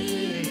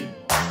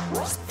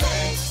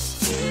 Thanks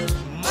to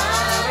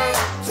modern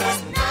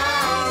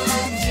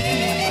technology.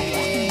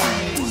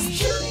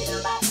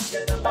 Shoot-a-bop,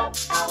 shoot-a-bop,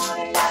 I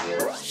wanna love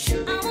you.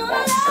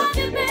 Shoot-a-bop,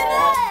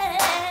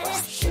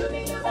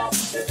 shoot-a-bop,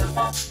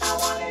 shoot-a-bop, I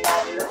wanna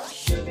love you.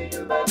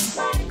 Shoot-a-bop,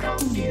 my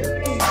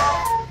computer.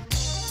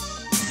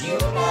 You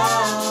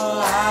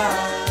know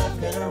I've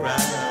been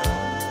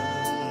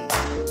around,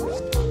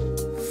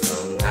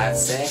 from hot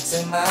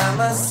sexy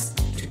mamas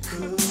to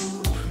cool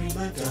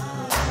prima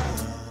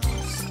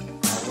donnas.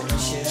 I wanna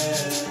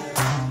share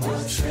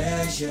your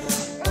treasure,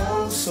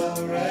 oh so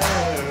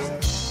rare.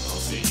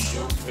 Cause it's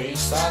your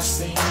face I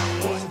see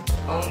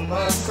on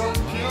my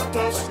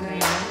computer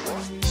screen.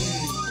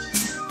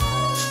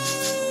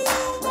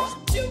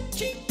 Won't you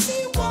keep me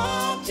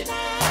warm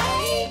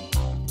tonight?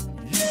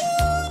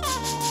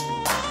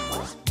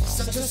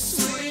 Such a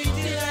sweet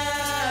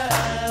delight.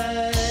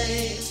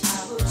 I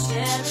will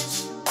cherish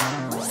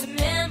the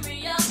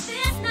memory of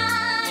this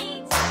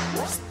night.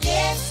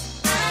 Yes,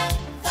 I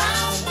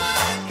found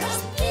my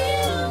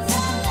computer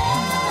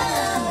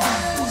love.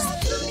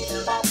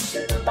 Shoot-a-bop,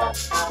 shoot-a-bop,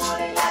 I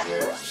wanna love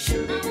you.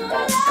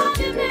 Shoot-a-bop,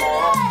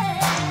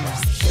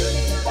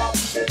 shoot-a-bop,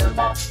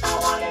 shoot-a-bop, I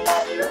wanna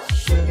love you.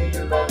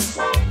 Shoot-a-bop,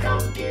 my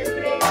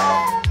computer.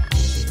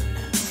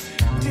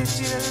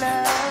 Digital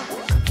love,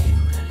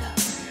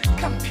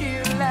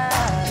 computer love.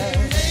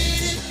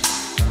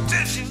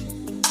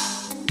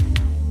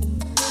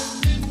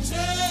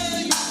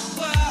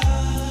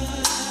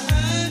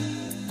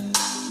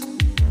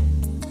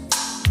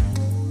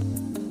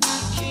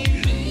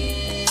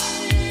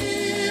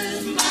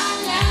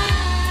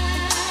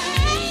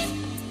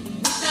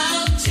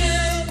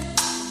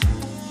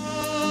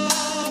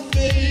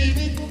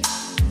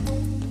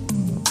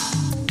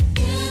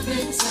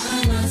 Every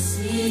time I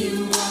see you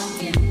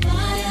walking by,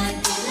 I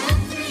get a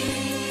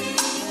thrill.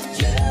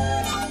 You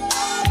don't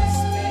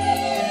notice me,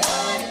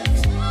 but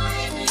it's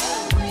time you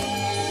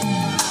will.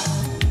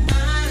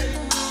 I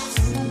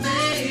must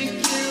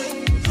make you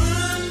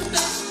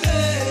understand.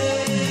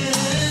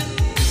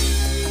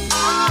 I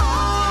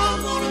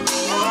wanna be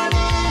your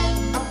man.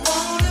 I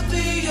wanna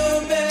be your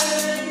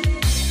man.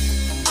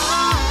 I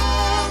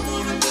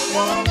wanna be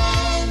your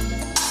man.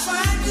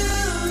 Find you,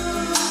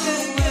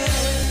 yeah.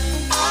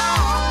 I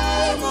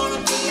wanna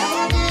be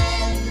your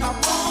man. I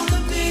wanna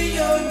be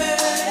your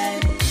man.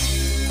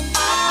 I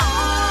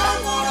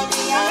wanna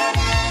be your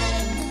man.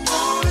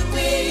 Wanna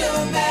be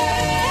your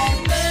man.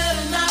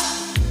 Better not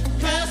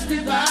pass me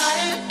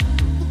by.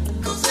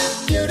 'Cause if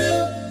you do,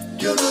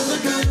 you lose a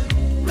good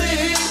me.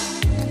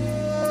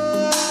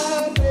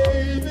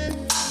 Baby.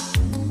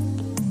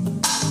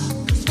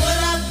 'Cause what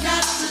I've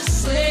got to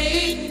say,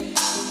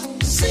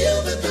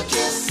 sealed with the kiss.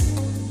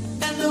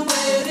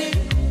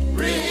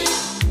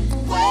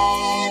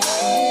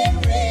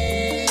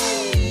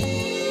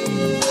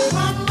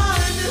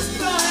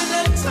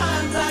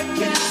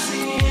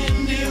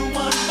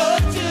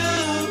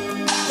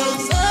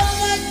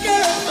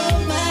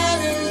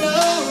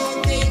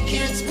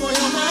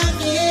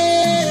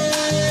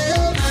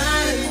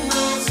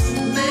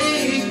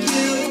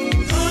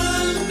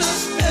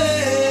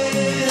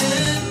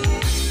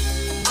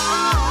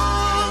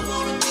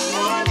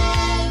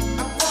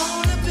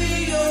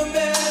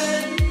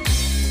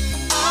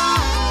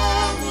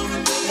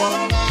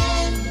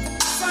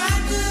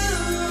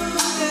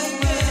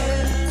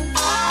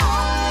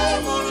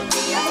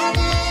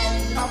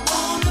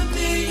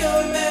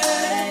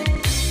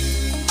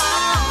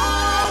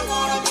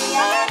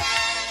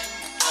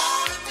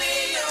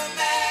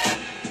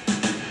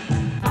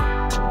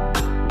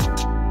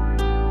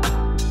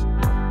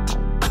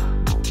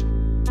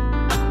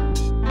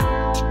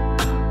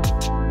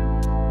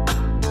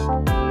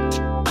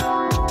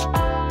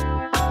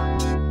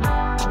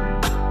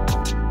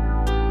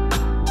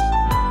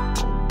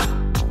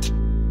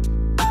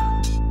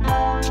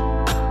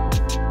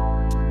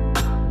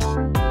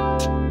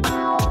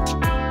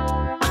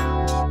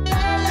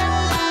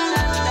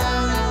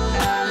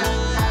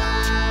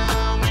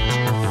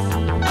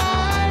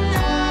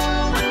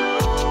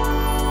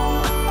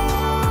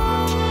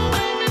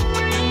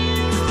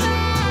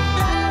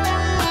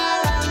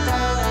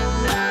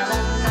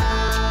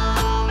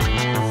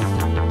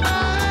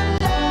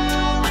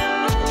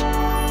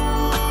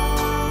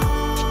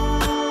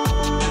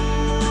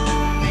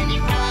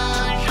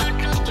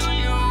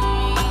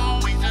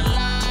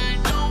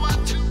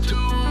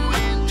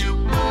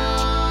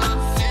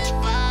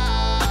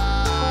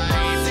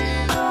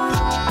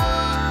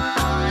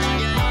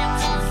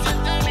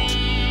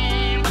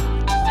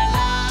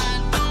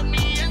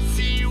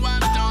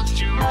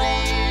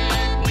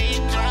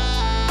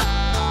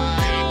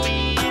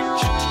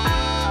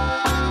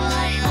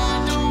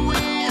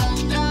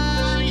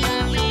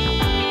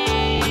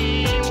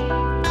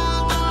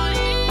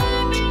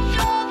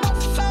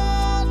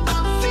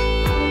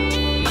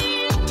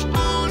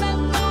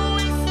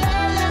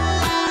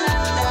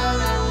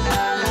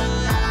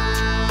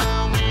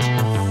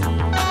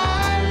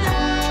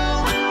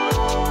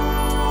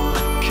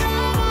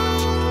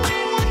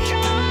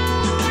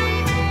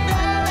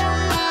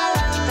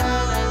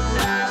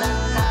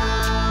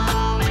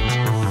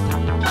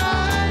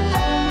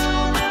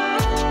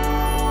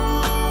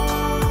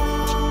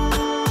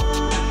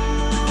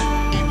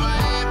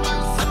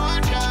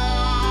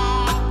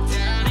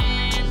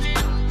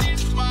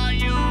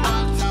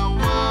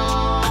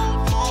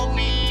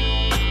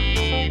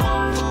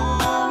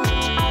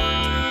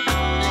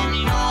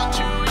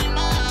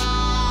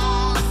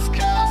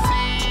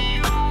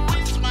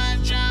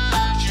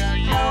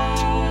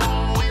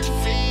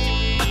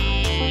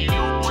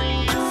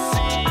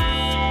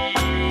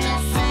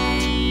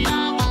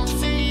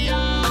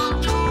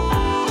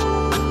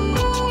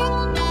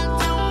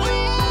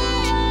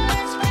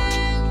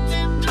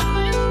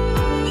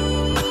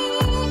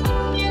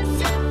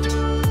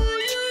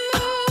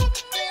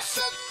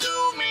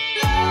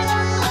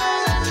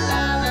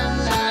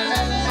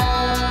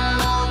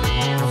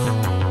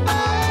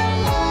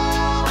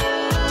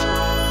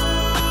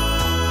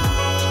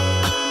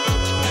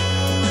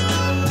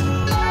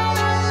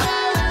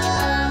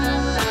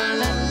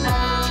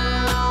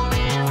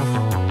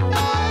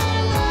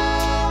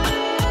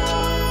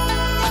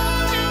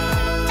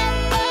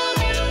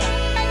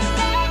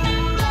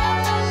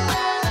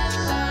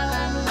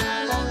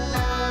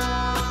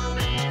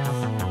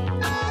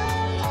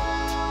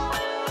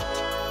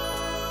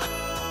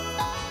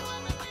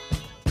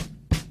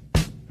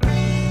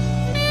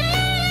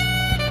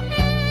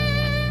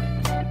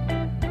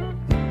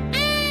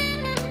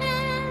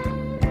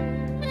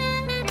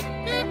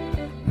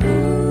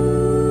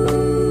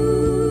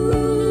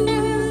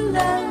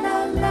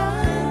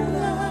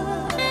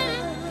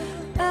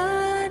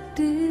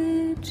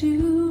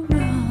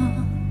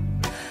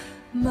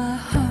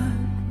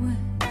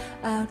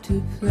 out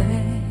to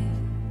play,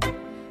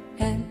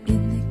 and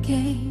in the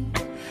game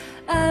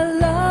I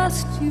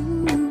lost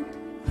you.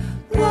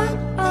 What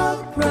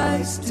a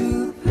price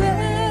to pay.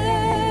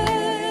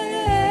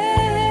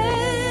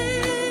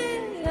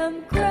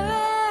 I'm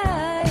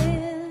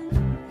crying.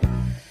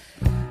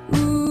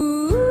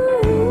 Ooh,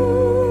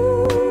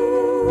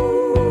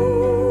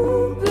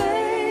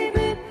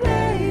 baby,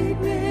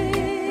 baby.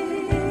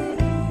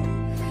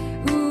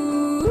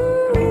 Ooh,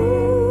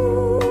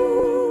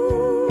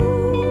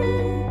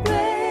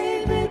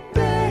 baby,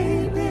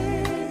 baby.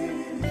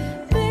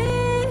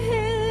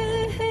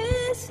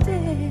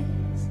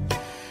 Mistakes.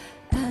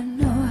 I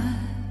know I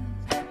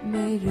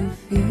made a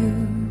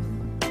few,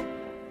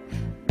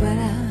 but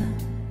I'm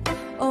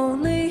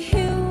only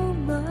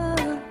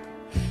human.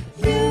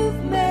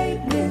 You've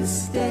made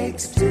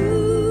mistakes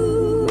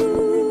too.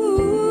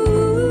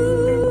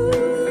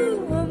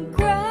 I'm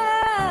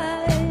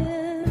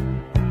crying.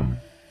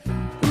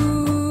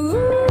 Ooh,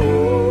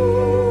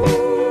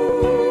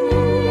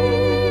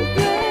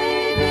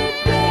 baby,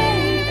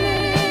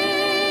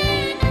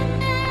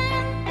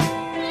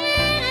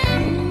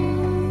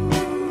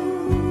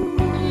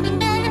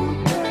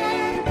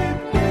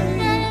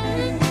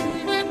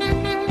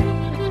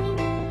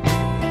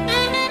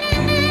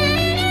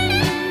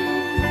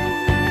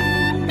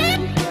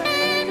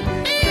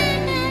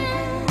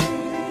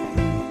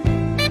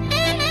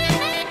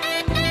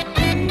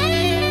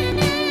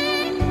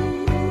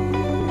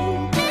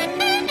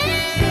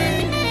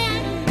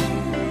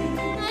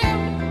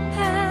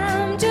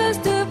 I'm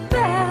just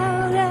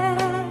about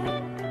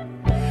at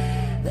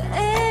the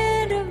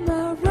end of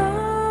my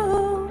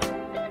road,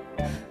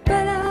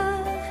 but I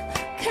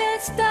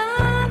can't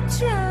stop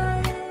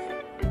trying.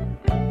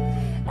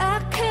 I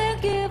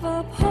can't give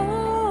up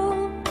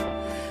hope,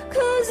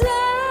 'cause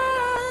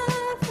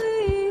I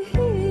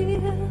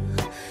feel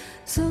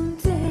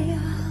someday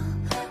I'll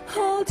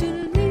hold you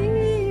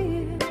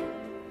near,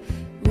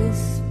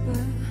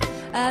 whisper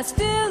I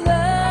still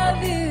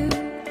love you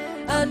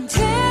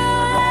until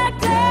that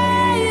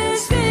day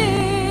is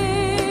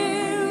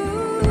here.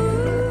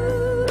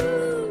 Ooh,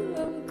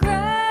 I'm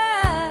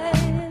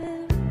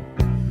crying.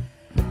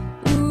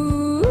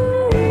 Ooh,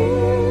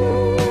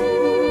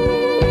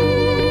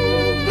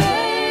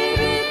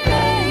 baby,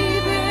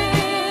 baby.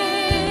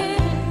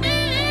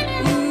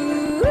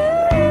 Ooh,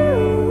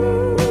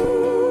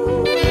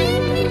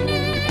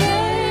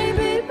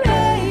 baby,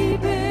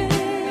 baby.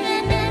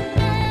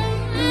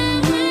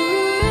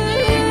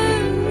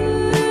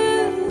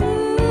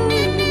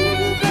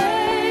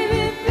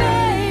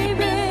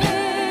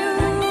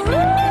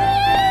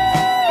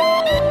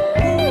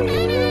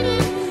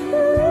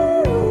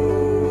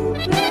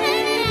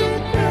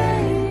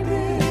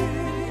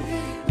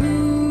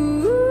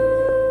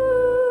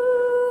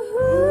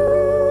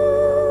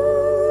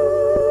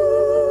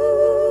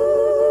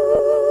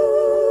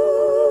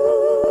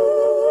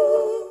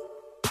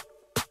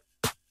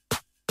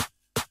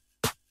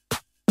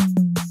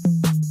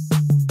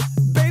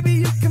 Baby,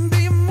 you can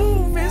be a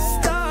movie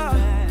star.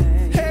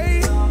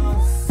 Hey,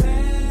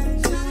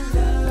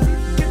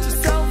 get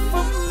yourself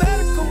a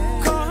medical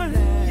card.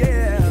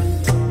 Yeah,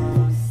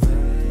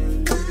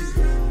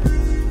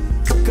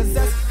 'cause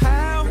that's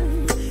how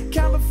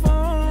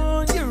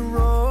California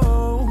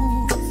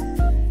rolls.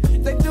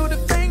 They do the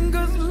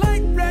fingers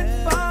like red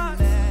bars.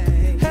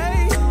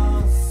 Hey,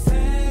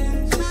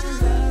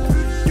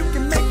 you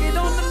can make it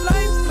on the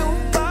light blue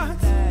box.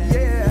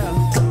 Yeah.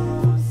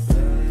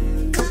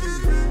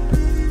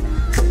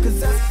 'Cause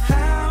that's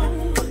how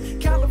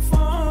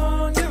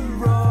California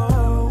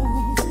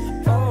rolls.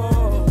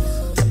 Oh,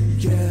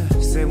 yeah.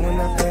 Say when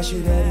I pass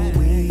you that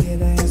weed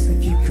and I ask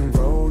if you can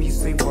roll, you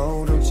say,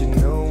 whoa, don't you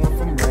know I'm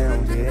from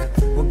round here?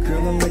 Well,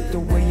 girl, I like the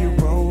way you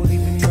roll,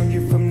 even though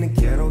you're from the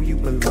ghetto, you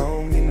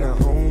belong in a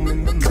home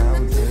in the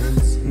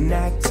mountains.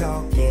 Not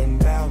talking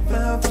about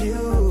love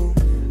you,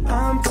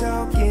 I'm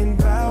talking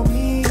about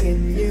me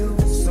and you.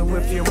 So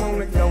if you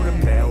wanna go to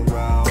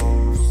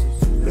Melrose,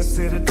 let's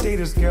hit a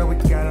Adidas, girl, we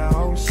got our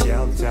own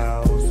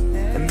shelters,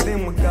 and then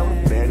we'll go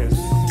to Venice.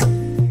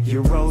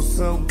 You roll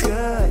so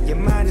good, you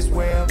might as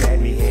well let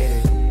me hit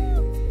it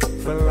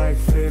for like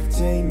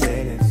 15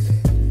 minutes.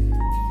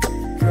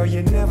 Girl,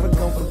 you're never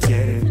gonna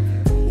forget it.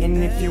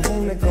 And if you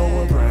wanna go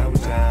around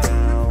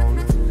town,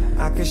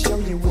 I can show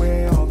you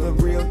where all the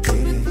real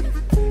get it.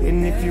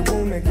 And if you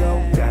wanna go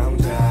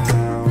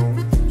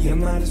downtown, you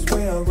might as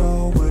well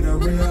roll with a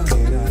real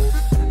hitter.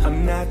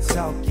 I'm not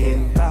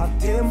talking about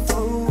them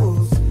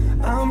fools,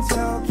 I'm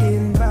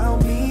talking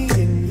about me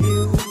and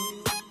you.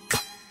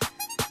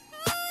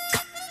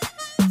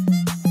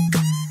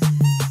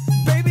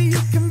 Baby,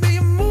 you can be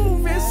a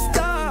movie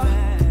star.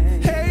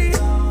 Hey,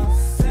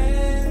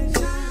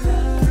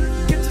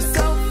 get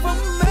yourself a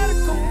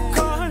medical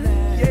card.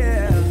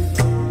 Yeah,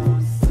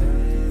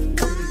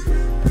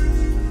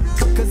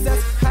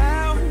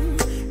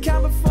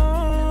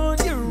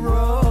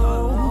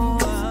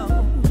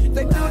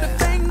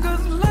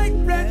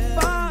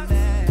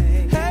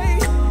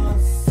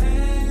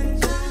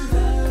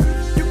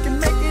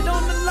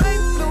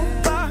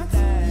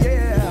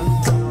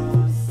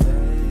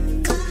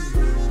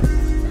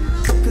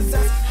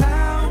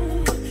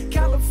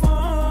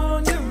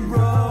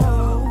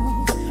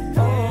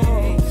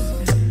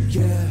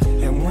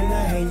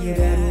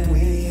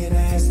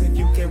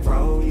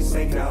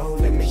 say no,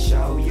 let me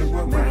show you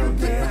around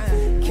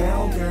here.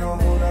 Cowgirl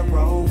on a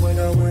roll with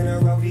a winter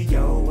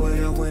rodeo,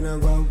 with a winter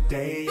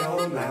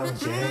rodeo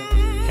lounging.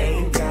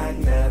 Ain't got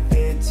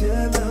nothing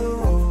to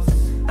lose.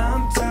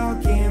 I'm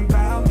talking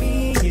about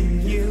me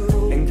and you.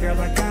 And girl,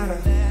 I got a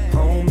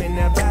home in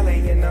the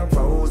valley, and a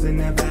rose in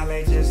the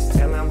valley. Just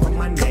tell 'em what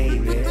my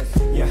name is.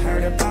 You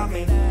heard about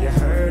me, you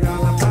heard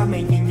all about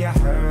me, and you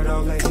heard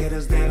all the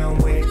hitters that I'm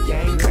with,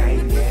 gang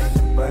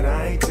banging. But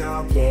I ain't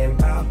talking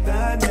about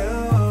the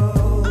news.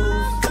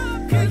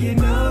 Girl, you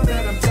know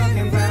that I'm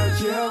talking about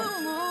you.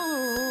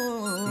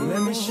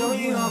 Let me show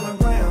you all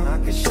around. I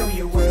can show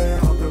you where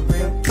all the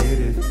real get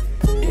it.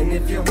 And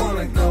if you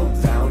wanna go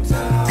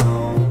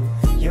downtown,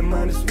 you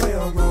might as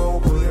well roll